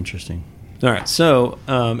 Very interesting. All right. So,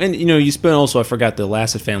 you spent also, I forgot the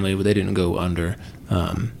Lassett family, but they didn't go under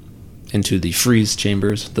into the freeze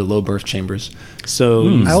chambers, the low berth chambers.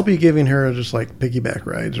 So I'll be giving her just like piggyback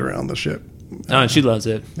rides around the ship. And she loves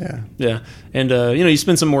it. Yeah. Yeah. And, you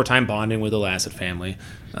spend some more time bonding with the Lassett family.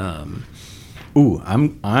 I'm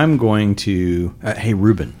going to. Hey,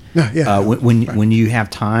 Ruben. Yeah. When you have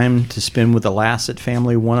time to spend with the Lassett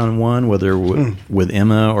family one-on-one, whether with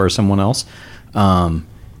Emma or someone else,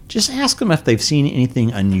 just ask them if they've seen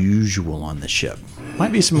anything unusual on the ship.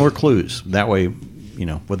 Might be some more clues. That way,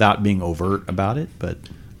 without being overt about it. But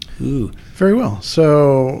Ooh. Very well.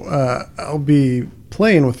 So I'll be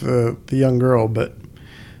playing with the young girl, but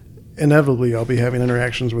inevitably I'll be having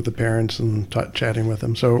interactions with the parents and chatting with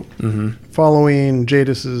them. So following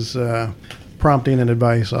Jadis's prompting and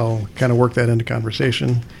advice, I'll kind of work that into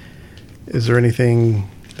conversation. Is there anything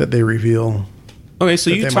that they reveal? Okay, so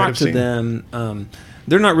that you they might talk have to seen? them.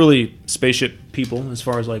 They're not really spaceship people as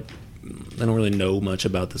far as like they don't really know much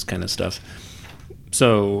about this kind of stuff.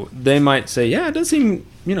 So they might say, yeah, it does seem,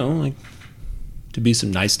 like to be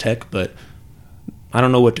some nice tech, but I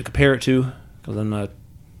don't know what to compare it to because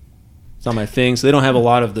it's not my thing. So they don't have a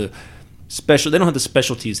lot of they don't have the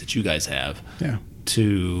specialties that you guys have Yeah.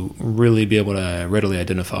 to really be able to readily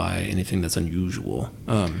identify anything that's unusual.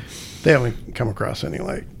 They haven't come across any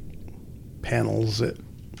like panels that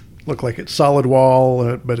look like it's solid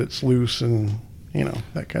wall, but it's loose and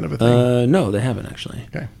that kind of a thing. No, they haven't actually.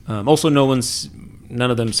 Okay. Also, none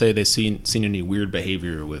of them say they've seen any weird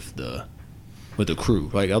behavior with the crew.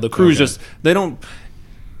 Like the crew's just they don't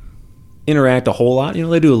interact a whole lot.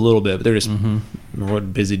 They do a little bit, but they're just more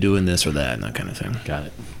busy doing this or that and that kind of thing. Got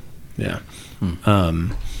it. Yeah.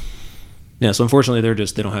 Yeah. So unfortunately, they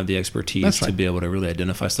don't have the expertise That's to fine. be able to really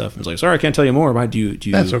identify stuff. It's like, sorry, I can't tell you more. Why do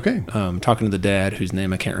you? That's okay. Talking to the dad, whose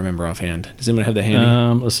name I can't remember offhand. Does anyone have the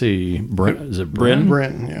handy? Let's see. Is it Bryn?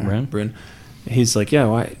 Brent, yeah. Bryn? Bryn. He's like, yeah.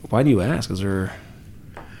 Why do you ask? Is there?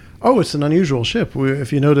 Oh, it's an unusual ship.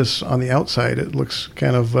 If you notice on the outside, it looks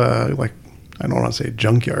kind of like, I don't want to say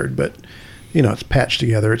junkyard, but, it's patched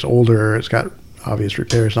together. It's older. It's got obvious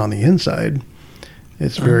repairs on the inside.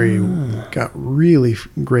 It's got really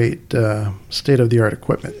great state-of-the-art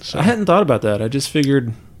equipment. So, I hadn't thought about that. I just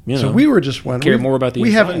figured, so we were just wondering. care more about the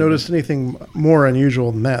We haven't inside. noticed anything more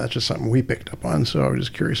unusual than that. That's just something we picked up on. So I was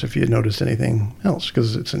just curious if you had noticed anything else,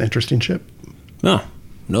 because it's an interesting ship. No,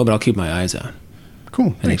 but I'll keep my eyes out. Cool.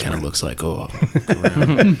 And Thanks, it kind of Brent. looks like, I'll go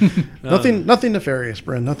around. Nothing nefarious,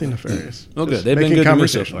 Brent. Nothing nefarious. Oh, good. Just They've been making good to me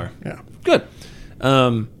so conversation. far. Yeah. Good.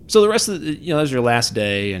 So the rest of that was your last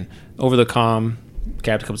day, and over the comm,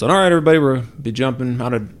 captain comes on. All right, everybody, we'll be dropping.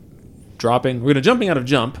 We're going to jumping out of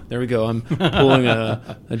jump. There we go. I'm pulling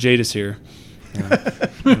a Jadis here.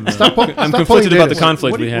 Stop I'm conflicted pulling about the Jadis.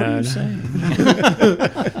 conflict What we are you had. saying?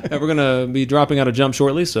 We're going to be dropping out of jump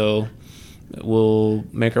shortly, so we'll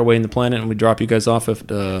make our way in the planet, and we drop you guys off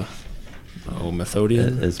at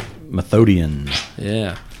Methodian. It's Methodian.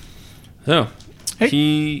 Yeah. So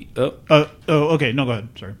Hey. Okay. No, go ahead.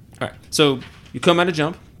 Sorry. All right. So you come out of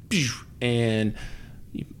jump, and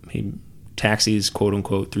he taxis, quote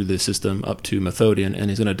unquote, through the system up to Methodian, and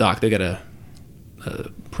he's going to dock. They got a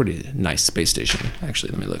pretty nice space station.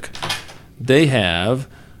 Actually, let me look. They have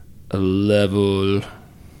a level.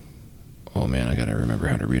 Oh man, I got to remember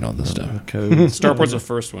how to read all this stuff. Code. Starport's the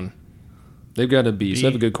first one. They've got a B, so they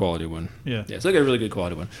have a good quality one. Yeah. Yeah, so they got a really good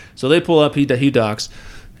quality one. So they pull up. He docks.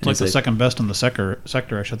 It's like the second best in the sector.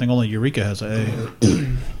 Actually, I think only Eureka has an A. I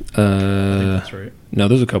think that's right. No,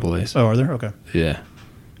 there's a couple A's. Oh, are there? Okay. Yeah.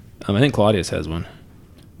 I think Claudius has one.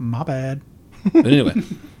 My bad. But anyway.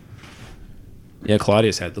 Yeah,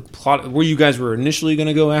 Claudius had where you guys were initially going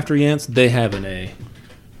to go after Yance, they have an A.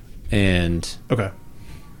 Okay.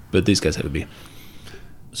 But these guys have a B.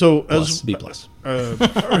 So Plus, B plus. B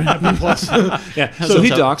plus. Yeah. So he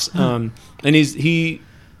docks, and he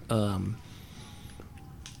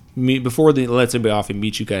before he lets everybody off, he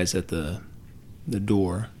meets you guys at the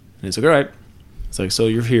door, and he's like, "All right." It's like, "So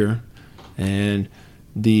you're here," and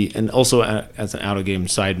also as an out of game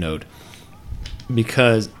side note,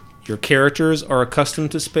 because your characters are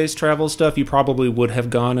accustomed to space travel stuff, you probably would have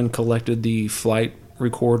gone and collected the flight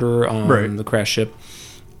recorder on the crash ship.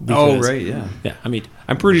 Because, yeah. Yeah, I mean,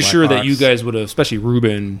 I'm pretty Black sure that Ops. you guys would have, especially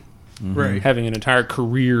Ruben, Right. having an entire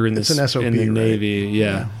career in It's this an SOP, in the right? Navy.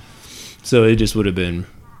 Yeah. So it just would have been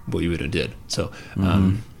what you would have did. So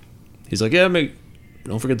he's like, yeah,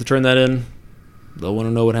 don't forget to turn that in. They'll want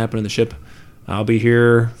to know what happened to the ship. I'll be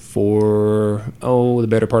here for, the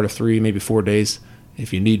better part of 3, maybe 4 days.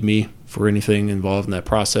 If you need me for anything involved in that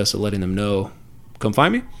process of letting them know, come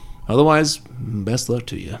find me. Otherwise, best luck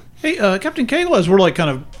to you. Hey, Captain Cagle, as we're like kind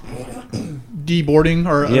of deboarding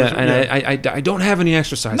or Yeah, and I don't have any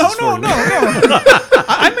exercises No. for you.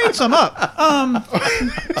 I made some up.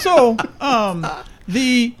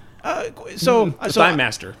 Thigh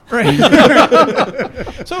master. Right.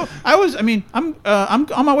 So I'm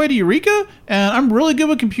on my way to Eureka, and I'm really good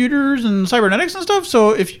with computers and cybernetics and stuff.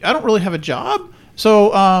 So if I don't really have a job,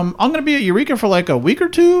 so I'm gonna be at Eureka for like a week or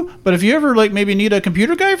 2. But if you ever like maybe need a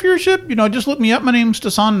computer guy for your ship, just look me up. My name's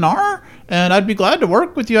Stasan Nar, and I'd be glad to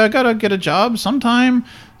work with you. I gotta get a job sometime.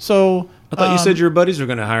 So I thought you said your buddies were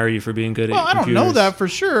going to hire you for being good Well, at I don't computers. know that for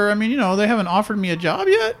sure. I mean, they haven't offered me a job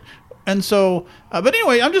yet. And so, but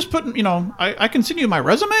anyway, I'm just putting, I can send you my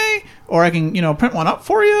resume, or I can, print one up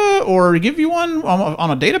for you, or give you one on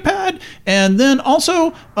a data pad. And then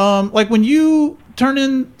also, like when you turn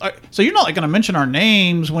in, so you're not like going to mention our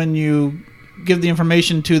names when you give the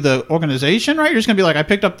information to the organization, right? You're just going to be like, I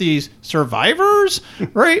picked up these survivors,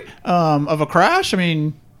 right, of a crash. I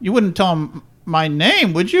mean, you wouldn't tell them my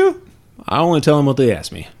name, would you? I only tell them what they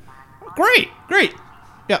ask me. Great.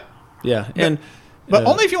 Yeah. Yeah, and But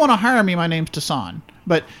only if you want to hire me. My name's Tassan.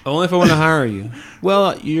 But only if I want to hire you.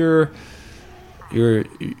 Well, your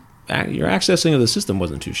accessing of the system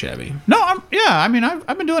wasn't too shabby. no,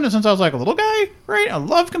 I've been doing it since I was like a little guy, right? I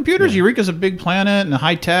love computers. Eureka's a big planet and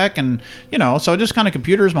high tech, and so just kind of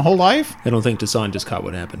computers my whole life. I don't think Tassan just caught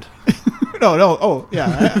what happened. No. Oh,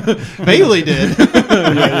 yeah. Bailey did.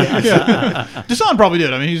 yeah. Tassan probably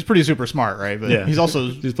did. I mean, he's pretty super smart, right? But Yeah. he's also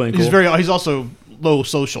He's playing cool. He's also low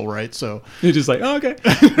social, right? So You're just like, oh, okay.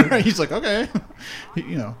 he's like, okay,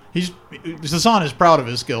 Tassan is proud of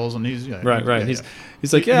his skills, and he's Right. yeah, He's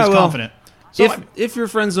like, he's yeah, well, confident. So if your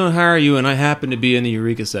friends don't hire you and I happen to be in the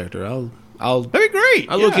Eureka sector, I'll that'd be great.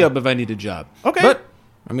 I'll look you up if I need a job. Okay. But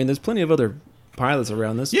I mean, there's plenty of other pilots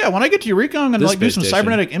around this. Yeah, when I get to Eureka, I'm gonna This like do space some station.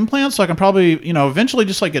 cybernetic implants, so I can probably eventually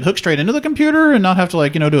just like get hooked straight into the computer and not have to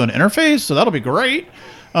like do an interface. So that'll be great.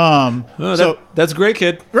 Oh, that's great,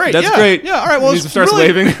 kid. Great, That's yeah, great. yeah, all right, well, he it's starts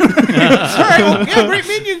really- waving. all right, well, yeah, great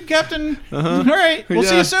meeting you, Captain. All right, we'll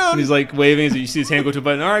see Yeah. you soon. And he's like waving as you see his hand go to a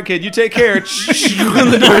button. All right, kid, you take care. And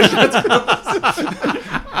the door shuts.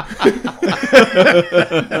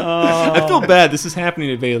 I feel bad. This is happening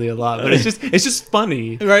to Bailey a lot, but it's just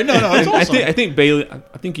funny. Right? No, it's awesome. I think Bailey.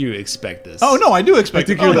 I think you expect this. Oh no, I do expect.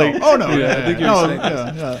 think it. you're Oh, like- no. Oh no, Yeah, I think you're no, saying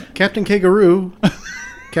yeah. Captain Kangaroo,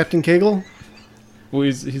 Captain Kegel. Well,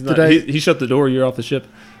 he's not. Did I- He shut the door. You're off the ship.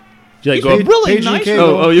 You like go He's up, really Paging nice. Kegel.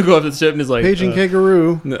 oh, you go up to the ship and he's like, Paging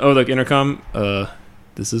Kangaroo. like intercom.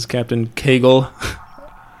 This is Captain Kegel.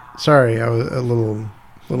 Sorry, I was a little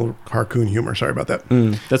harpoon humor. Sorry about that.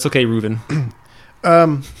 That's okay, Reuben.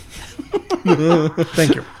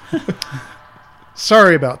 Thank you.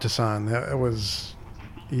 Sorry about Tassan.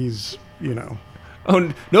 He's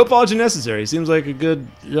Oh, no apology necessary. Seems like a good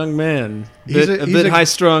young man. He's A bit high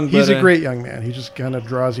strung. He's but, a great young man. He just kind of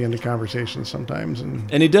draws you into conversations sometimes, and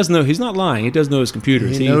and he does know. He's not lying. He does know his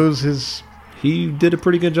computers. he knows his. He did a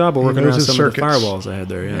pretty good job of He working knows around his some of the circuits. firewalls I had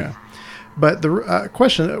there. Yeah. Yeah. But the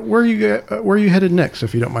question: where are you headed next?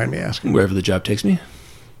 If you don't mind me asking. Wherever the job takes me.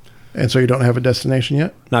 And so you don't have a destination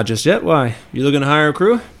yet? Not just yet. Why? You looking to hire a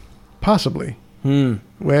crew? Possibly. We're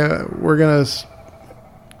gonna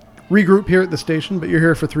regroup here at the station, but you're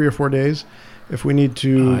here for 3 or 4 days. If we need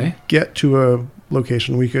to Aye. get to a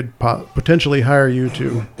location, we could potentially hire you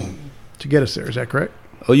to get us there. Is that correct?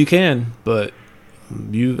 Oh, you can, but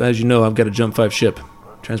as you know, I've got a jump 5 ship.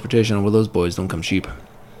 Transportation on with those boys don't come cheap.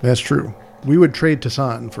 That's true. We would trade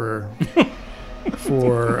Tassan for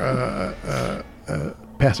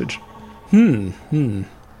passage.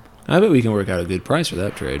 I bet we can work out a good price for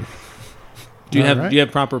that trade. Do you All have right. Do you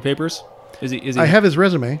have proper papers? Is he? I have his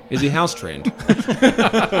resume. Is he house trained?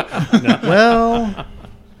 Well,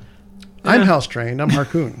 I'm house trained. I'm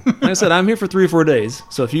Harpoon. Like I said, I'm here for 3 or 4 days.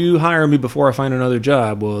 So if you hire me before I find another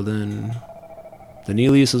job, well then, the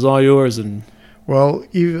Neleus is all yours. And Well,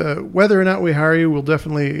 whether or not we hire you, we'll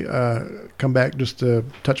definitely come back just to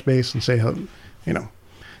touch base and say hello,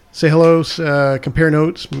 compare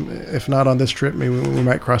notes. If not on this trip, maybe we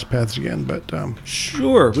might cross paths again. But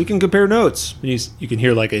sure, we can compare notes. And you can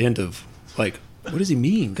hear like a hint of like, what does he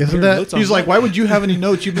mean? Isn't Compare that- notes on He's like, what? why would you have any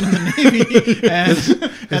notes? You've been in the Navy. And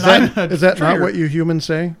is that not what you humans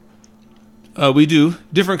say? We do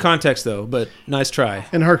different context though, but nice try.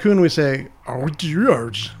 In Harpoon, we say, "Oh,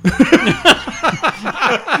 George." If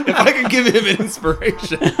I could give him an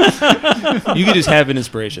inspiration, you can just have an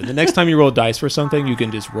inspiration. The next time you roll dice for something, you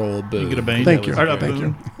can just roll boo. get a bane. Thank you. Or a Thank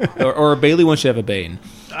boon. you. Or Bailey wants you to have a bane.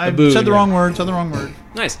 I boon, said the yeah. wrong word. Said the wrong word.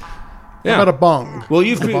 Nice. How Yeah. about a bong? Well,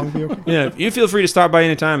 you Would a bong be okay? you feel free to stop by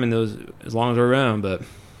anytime, and those as long as we're around. But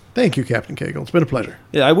Thank you, Captain Kegel. It's been a pleasure.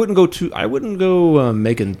 yeah, I wouldn't go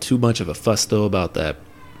making too much of a fuss though about that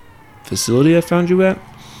facility I found you at.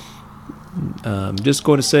 Just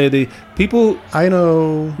going to say the people I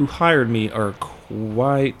know. who hired me are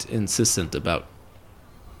quite insistent about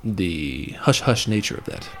the hush-hush nature of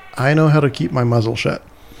that. I know how to keep my muzzle shut.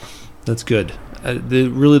 That's good.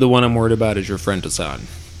 The one I'm worried about is your friend Tassan.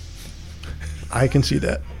 I can see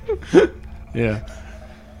that. Yeah.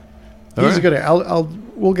 He's a good.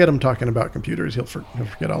 We'll get him talking about computers. He'll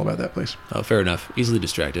forget all about that place. Oh, fair enough. Easily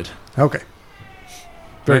distracted. Okay.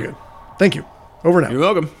 Very Right. good. Thank you. Over now. You're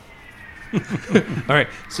welcome. All right,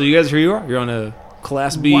 so you guys, here you are. You're on a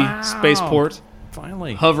Class B Wow. spaceport,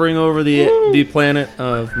 Finally. hovering over the planet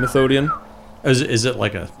of Methodian. Is it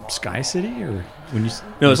like a sky city or when you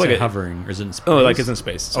No, when it's you like say a- hovering or is it in space? Oh, like it's in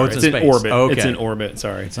space. Sorry. it's in space. orbit. Oh, It's okay. in orbit.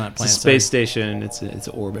 Sorry, It's not a planetary. space station. It's an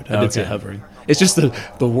orbit. I did say Okay. hovering. It's just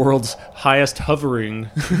the world's highest hovering.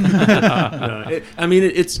 I mean,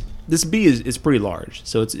 it's this B is pretty large,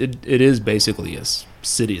 so it is basically a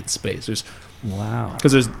city in space. Wow.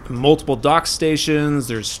 Because there's multiple dock stations.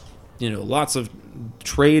 There's lots of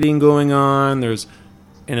trading going on.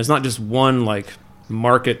 And it's not just one like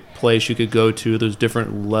marketplace you could go to. There's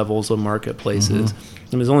different levels of marketplaces.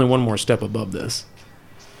 And there's only one more step above this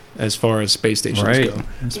as far as space stations Right. go.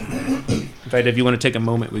 In fact, if you want to take a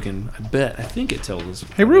moment, we can. I think it tells us.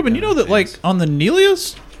 Hey, Ruben, you know that, like, on the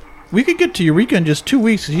Nelius, we could get to Eureka in just 2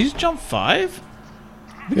 weeks. He's jumped 5.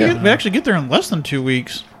 We actually get there in less than 2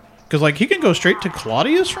 weeks. Because, like, he can go straight to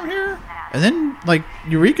Claudius from here. And then, like,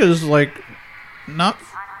 Eureka's, like, not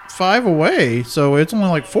 5 away. So it's only,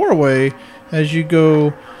 like, 4 away as you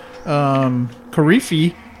go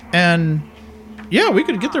Karifi. And, yeah, we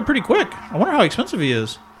could get there pretty quick. I wonder how expensive he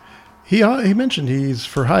is. He mentioned he's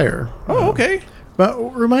for hire. Oh, okay. But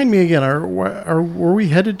remind me again, were we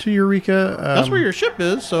headed to Eureka? That's where your ship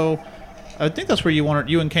is, so I think that's where you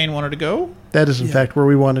and Kane wanted to go. That is, in fact, where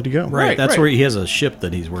we wanted to go. Right. That's where he has a ship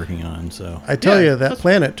that he's working on. So I tell Yeah, you, that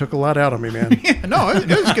planet took a lot out of me, man. No, it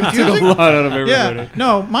was confusing. out of everybody. Yeah,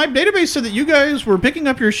 no, my database said that you guys were picking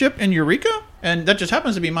up your ship in Eureka, and that just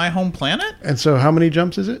happens to be my home planet. And so how many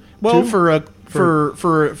jumps is it? Well, 2?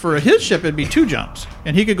 for his ship, it'd be 2 jumps,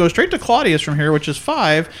 and he could go straight to Claudius from here, which is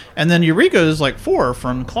 5, and then Eureka is like 4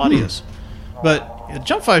 from Claudius. But a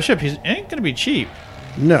jump 5 ship, he ain't gonna be cheap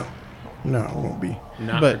No, it won't be.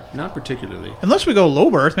 Not particularly. unless we go low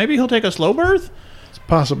berth. Maybe he'll take us low berth, It's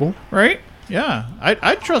possible. right? Yeah,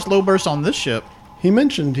 I'd trust low berths on this ship. He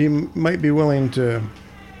mentioned he might be willing to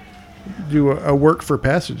do a work for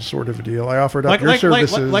passage sort of a deal. I offered up your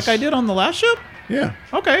services. Like I did on the last ship. Yeah.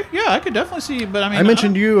 Okay, yeah, I could definitely see, but I mean, I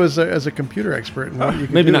mentioned you as a computer expert and what you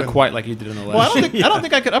could Maybe do not and- quite like you did in the Well, last. I don't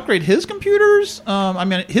think I could upgrade his computers. I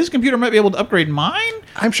mean, his computer might be able to upgrade mine.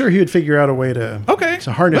 I'm sure he would figure out a way to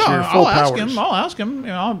harness your full powers. I'll ask him. You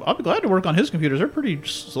know, I'll be glad to work on his computers. They're pretty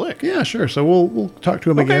slick. Yeah, sure. So we'll talk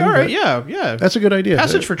to him Okay, again. all right, but yeah. That's a good idea.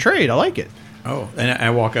 Passage for trade. I like it. Oh, and I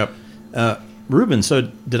walk up. Ruben, so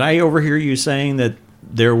did I overhear you saying that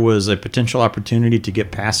there was a potential opportunity to get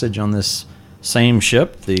passage on this same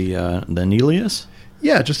ship, the Nelius?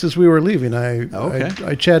 Yeah, just as we were leaving,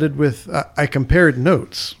 I chatted with, I compared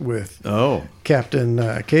notes with Oh. Captain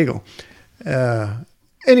Cagle.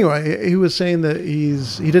 Anyway, he was saying that he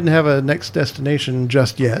didn't have a next destination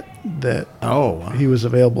just yet, that he was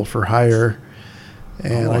available for hire.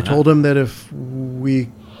 And I told him that if we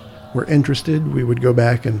were interested, we would go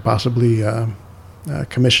back and possibly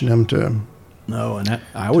commission him to. No, and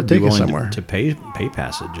I would be take us willing somewhere. to pay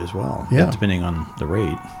passage as well. Yeah. Depending on the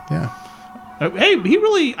rate. Yeah. Hey,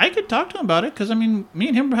 I could talk to him about it because I mean, me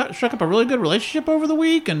and him struck up a really good relationship over the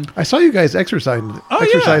week, and I saw you guys exercising yeah,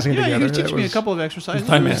 together. he was That teaching me a couple of exercises.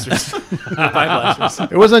 Time Masters. Time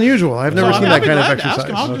Blasters. It was unusual. I've never So, seen I'll that be kind of glad to ask exercise.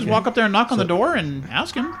 him. I'll just walk up there and knock on the door and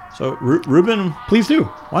ask him. So, Ruben, Please do.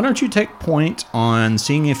 why don't you take point on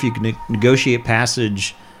seeing if you can negotiate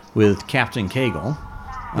passage with Captain Cagle?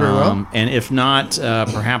 Very well. And if not,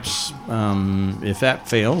 perhaps if that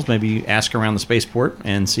fails, maybe ask around the spaceport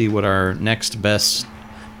and see what our next best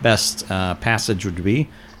passage would be.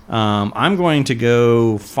 I'm going to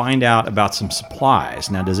go find out about some supplies.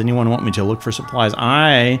 Now, does anyone want me to look for supplies?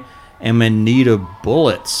 I am in need of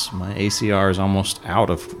bullets. My ACR is almost out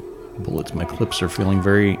of bullets. My clips are feeling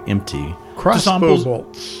very empty. Crossbow pulls-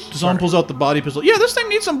 bolts. Deshaun pulls out the body pistol. Yeah, this thing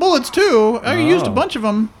needs some bullets too. I used a bunch of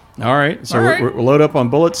them. All right, so All right. We'll load up on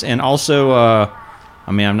bullets, and also, I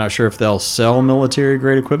mean, I'm not sure if they'll sell military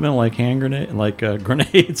grade equipment like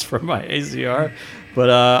grenades from my ACR, but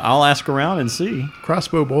I'll ask around and see.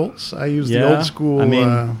 Crossbow bolts. I use the Yeah, old school I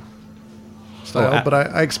mean- style, but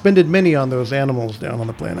I expended many on those animals down on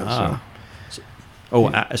the planet.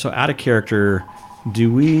 So out of character,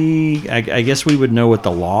 do we? I guess we would know what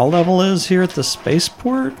the law level is here at the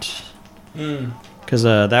spaceport. Because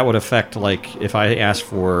that would affect, like, if I ask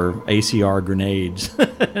for ACR grenades,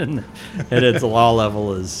 and the law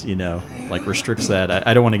level is, like, restricts that.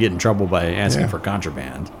 I don't want to get in trouble by asking for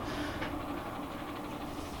contraband.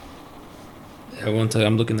 I won't tell you.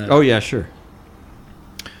 I'm looking at. Oh, yeah, sure.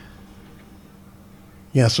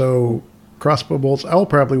 Yeah, so crossbow bolts. I'll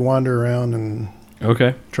probably wander around and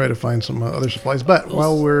Okay. try to find some other supplies. But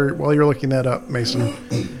while you're looking that up, Mason,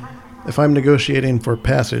 if I'm negotiating for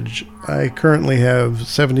passage, I currently have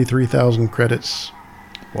 73,000 credits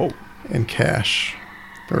Whoa. in cash,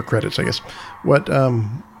 or credits, I guess. What?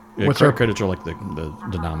 Yeah, What's our credits are like the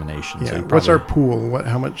denominations. yeah? So What's our probably- pool?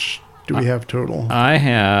 How much do we have total? I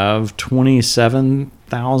have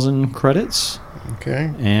 27,000 credits.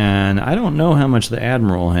 Okay. And I don't know how much the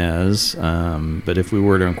Admiral has, but if we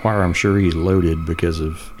were to inquire, I'm sure he's loaded because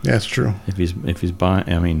of Yeah, that's true. if he's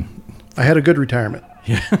buying. I mean, I had a good retirement.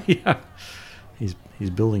 yeah, he's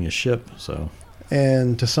building a ship. So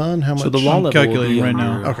And Tassan, how much? So the law I'm level will calculating be right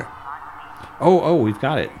under- now. Okay. oh, we've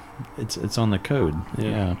got it. It's on the code. Yeah.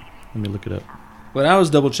 Yeah. Let me look it up. What I was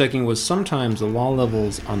double checking was sometimes the law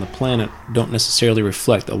levels on the planet don't necessarily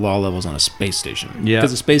reflect the law levels on a space station. Yeah,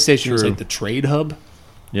 Because the space station is true. like the trade hub.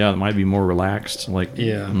 Yeah, it might be more relaxed, like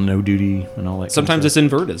Yeah. no duty and all that. Sometimes kind it's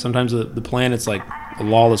inverted. Sometimes the planet's like a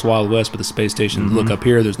lawless Wild West, but the space station, look up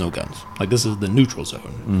here, there's no guns. Like this is the neutral zone.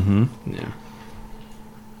 Mm-hmm. Yeah.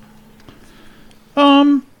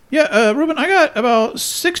 Ruben, I got about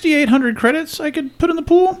 6,800 credits I could put in the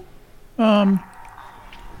pool.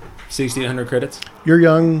 6,800 credits. You're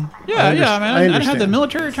young. Yeah, I man. I don't have the understand.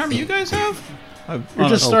 military retirement you guys have. You're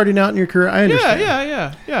just starting out in your career. I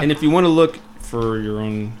understand. Yeah. And if you want to look for your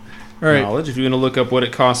own All right. knowledge, if you want to look up what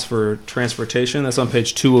it costs for transportation, that's on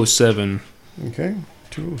page 207. Okay.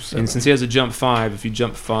 207. And since he has a jump 5, if you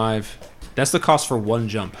jump 5, that's the cost for one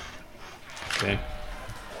jump. Okay.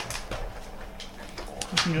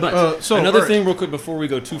 But so another all right. thing, real quick, before we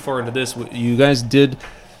go too far into this, you guys did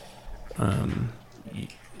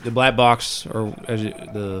the black box or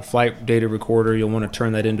the flight data recorder. You'll want to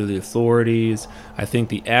turn that into the authorities. I think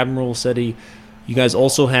the Admiral said you guys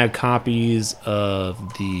also had copies of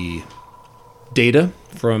the data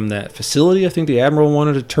from that facility. I think the Admiral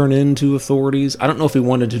wanted to turn into authorities. I don't know if he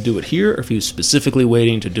wanted to do it here or if he was specifically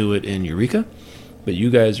waiting to do it in Eureka. But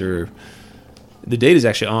you guys are... The data is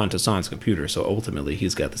actually on Tassan's computer, so ultimately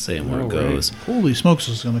he's got the say in where it goes. Holy smokes,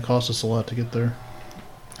 this is going to cost us a lot to get there.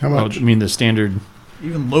 How Oh, much? I mean the standard.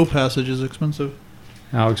 Even low passage is expensive.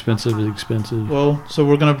 How expensive is expensive? Well, so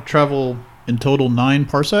we're going to travel in total 9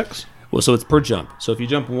 parsecs. Well, so it's per jump. So if you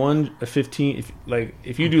jump 15,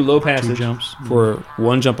 if you do low passage jumps. for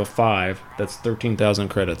one jump of 5, that's 13,000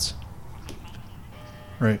 credits.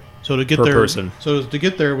 Right. So to get Per there, person. So to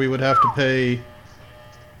get there, we would have to pay.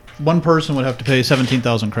 One person would have to pay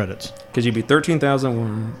 17,000 credits. Because you'd be 13,000,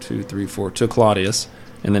 1, 2, 3, 4 to Claudius,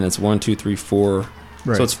 and then it's 1, 2, 3, 4.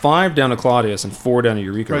 Right. So it's 5 down to Claudius and 4 down to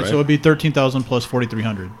Eureka, right? So it'd be 13,000 plus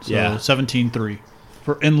 4,300. So Yeah. 17,300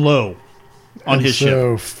 for in low on And his ship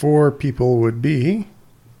so 4 people would be.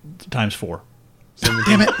 times 4.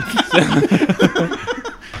 Damn it!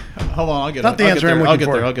 Hold on, I'll get Not it. the answer I'm I'll looking get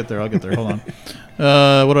for. there. I'll get there. Hold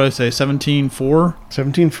on. What do I say? 17,400.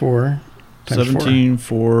 17,400 times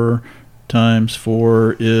 17,400 times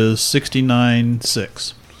 4 is 69,600.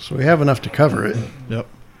 4. So we have enough to cover it. Yep.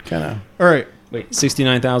 Kind of. All right. Wait,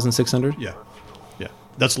 69,600? Yeah.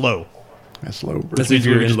 That's low. That's low. That's Means if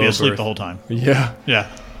you're we're in just be low asleep berth. the whole time. Yeah. Yeah.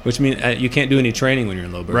 Which means you can't do any training when you're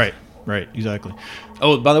in low berth. Right. Exactly.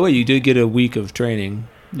 Oh, by the way, you did get a week of training.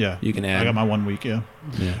 Yeah. You can add. I got my 1 week. Yeah.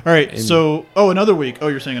 Yeah. All right. And- So, another week. Oh,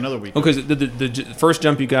 you're saying another week. Okay, so the first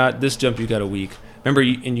jump you got, this jump you got a week. Remember,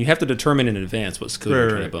 and you have to determine in advance what skill you're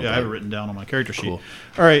trying to bump Yeah, I up. have it written down on my character sheet. Cool.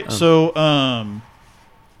 All right, all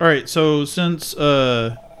right. So since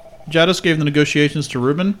Jadis gave the negotiations to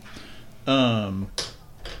Ruben,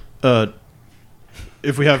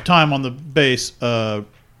 if we have time on the base,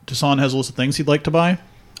 Tassan has a list of things he'd like to buy.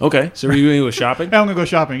 Okay, so are you going with shopping? Yeah, I'm gonna go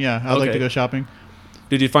shopping. Yeah, I'd like Okay. to go shopping.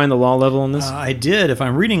 Did you find the law level on this? I did. If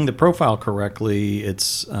I'm reading the profile correctly,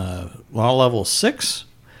 it's law level 6,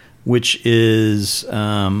 which is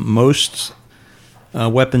most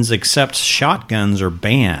weapons except shotguns are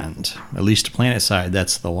banned. At least planet side,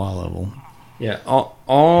 that's the law level. Yeah,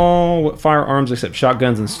 all firearms except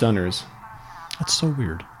shotguns and stunners. That's so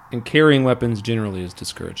weird. And carrying weapons generally is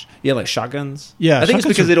discouraged. Yeah, like shotguns? Yeah, I think it's shotguns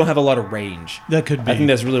because are- they don't have a lot of range. That could be. I think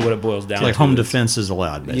that's really what it boils down It's like to. home is- defense is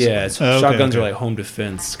allowed, basically. Yeah, it's, Oh, okay, shotguns okay. are like home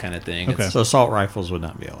defense kind of thing. Okay. It's- So assault rifles would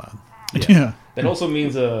not be allowed, yeah. that also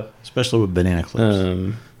means especially with banana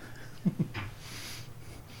clips.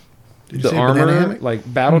 Did you the say banana armor, hammock?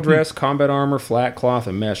 like battle dress, combat armor, flat cloth,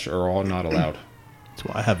 and mesh are all not allowed. That's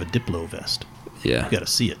why I have a Diplo vest. Yeah. You got to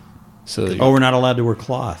see it, So Oh, we're not allowed to wear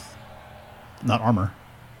cloth. not armor.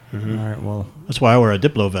 All right, well, That's why I wear a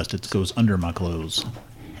Diplo vest. It goes under my clothes.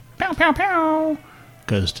 Pow, pow, pow.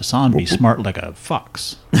 Because Tassan be smart like a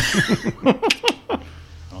fox. I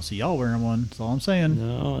don't see y'all wearing one. That's all I'm saying.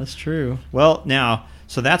 no, that's true. Well, now,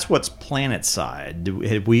 so that's what's planet side.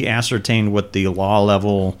 Have we ascertained what the law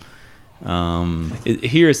level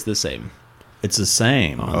Here it's the same. It's the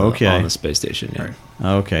same. On Okay. on the space station. Yeah.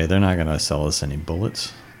 Okay, they're not going to sell us any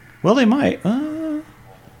bullets. Well, they might.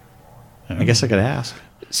 I guess I could ask.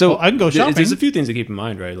 So Well, I can go shopping. There's a few things to keep in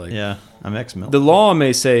mind, right? Like Yeah, I'm ex-military. the law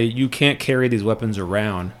may say you can't carry these weapons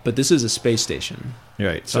around, but this is a space station.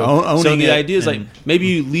 Right. So, owning so the it idea is like and- maybe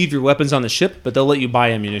you leave your weapons on the ship, but they'll let you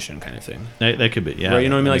buy ammunition, kind of thing. that could be. Yeah. Right, you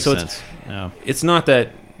know what I mean? that Like, so makes it's- sense. Yeah. It's not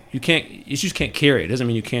that you just can't carry it. It doesn't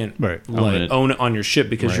mean you can't Right. own it on your ship,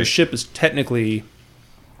 because your Right. ship is technically,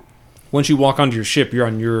 once you walk onto your ship, you're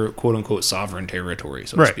on your quote unquote sovereign territory,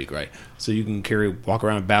 so to Right. speak, right? So you can walk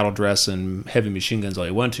around battle dress and heavy machine guns all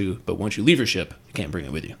you want to, but once you leave your ship, you can't bring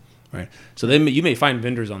it with you, right? So you may find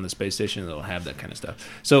vendors on the space station that'll have that kind of stuff.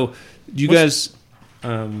 So you guys,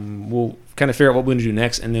 we'll kind of figure out what we're going to do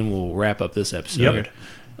next, and then we'll wrap up this episode.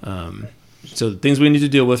 So the things we need to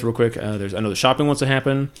deal with real quick. I know the shopping wants to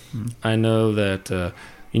happen. I know that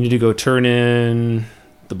you need to go turn in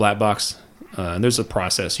the black box. And there's a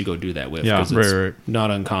process you go do that with. Yeah, 'cause it's right. not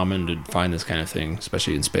uncommon to find this kind of thing,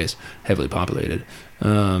 especially in space, heavily populated.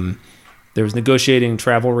 There was negotiating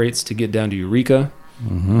travel rates to get down to Eureka.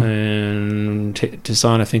 And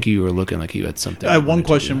Tassan, I think you were looking like you had something. I have one wanted to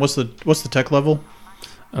question. do. What's the tech level?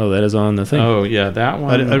 Oh, that is on the thing. Oh yeah, that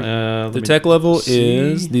one. The tech level see.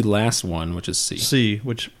 is the last one, which is C. C,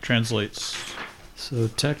 which translates. So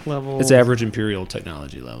tech level. It's average imperial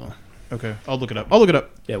technology level. Okay, I'll look it up.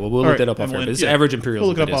 Yeah, well, we'll All look right, that up off and air. we'll- But it's yeah, average imperial. We'll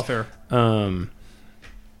look it is up what off air.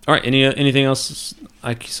 All right. Anything else?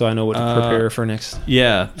 So I know what to prepare for next.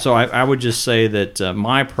 Yeah. So I would just say that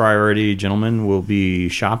my priority, gentlemen, will be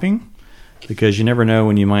shopping, because you never know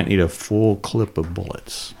when you might need a full clip of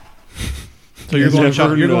bullets. So you're You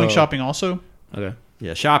never You're going know. shopping also. Okay.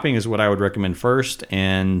 Yeah, shopping is what I would recommend first,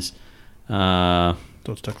 and So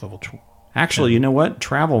it's tech level. actually, you know what?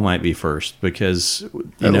 Travel might be first, because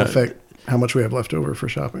That'll affect how much we have left over for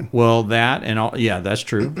shopping. Well, that and all, yeah, that's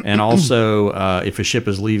true. And also, if a ship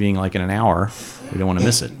is leaving like in an hour, we don't want to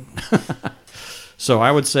miss it. So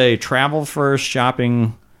I would say travel first,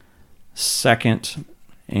 shopping second,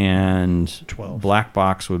 and 12. black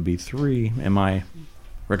box would be 3. Am I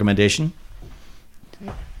recommendation?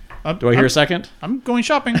 Do I hear a second? I'm going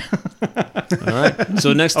shopping. All right.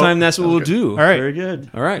 So next time, that's what we'll do. All right, Very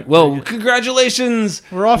good. All right. Well, congratulations.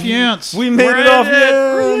 we're off Yance. We made We're it off in it.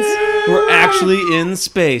 yet. We're actually in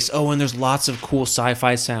space. Oh, and there's lots of cool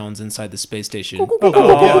sci-fi sounds inside the space station.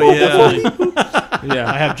 Oh yeah. I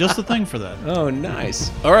Yeah. have just the thing for that. Oh,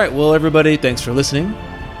 nice. All right. Well, everybody, thanks for listening.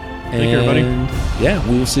 Thank you, everybody. Yeah,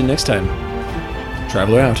 we will see you next time.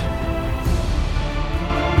 Traveler out.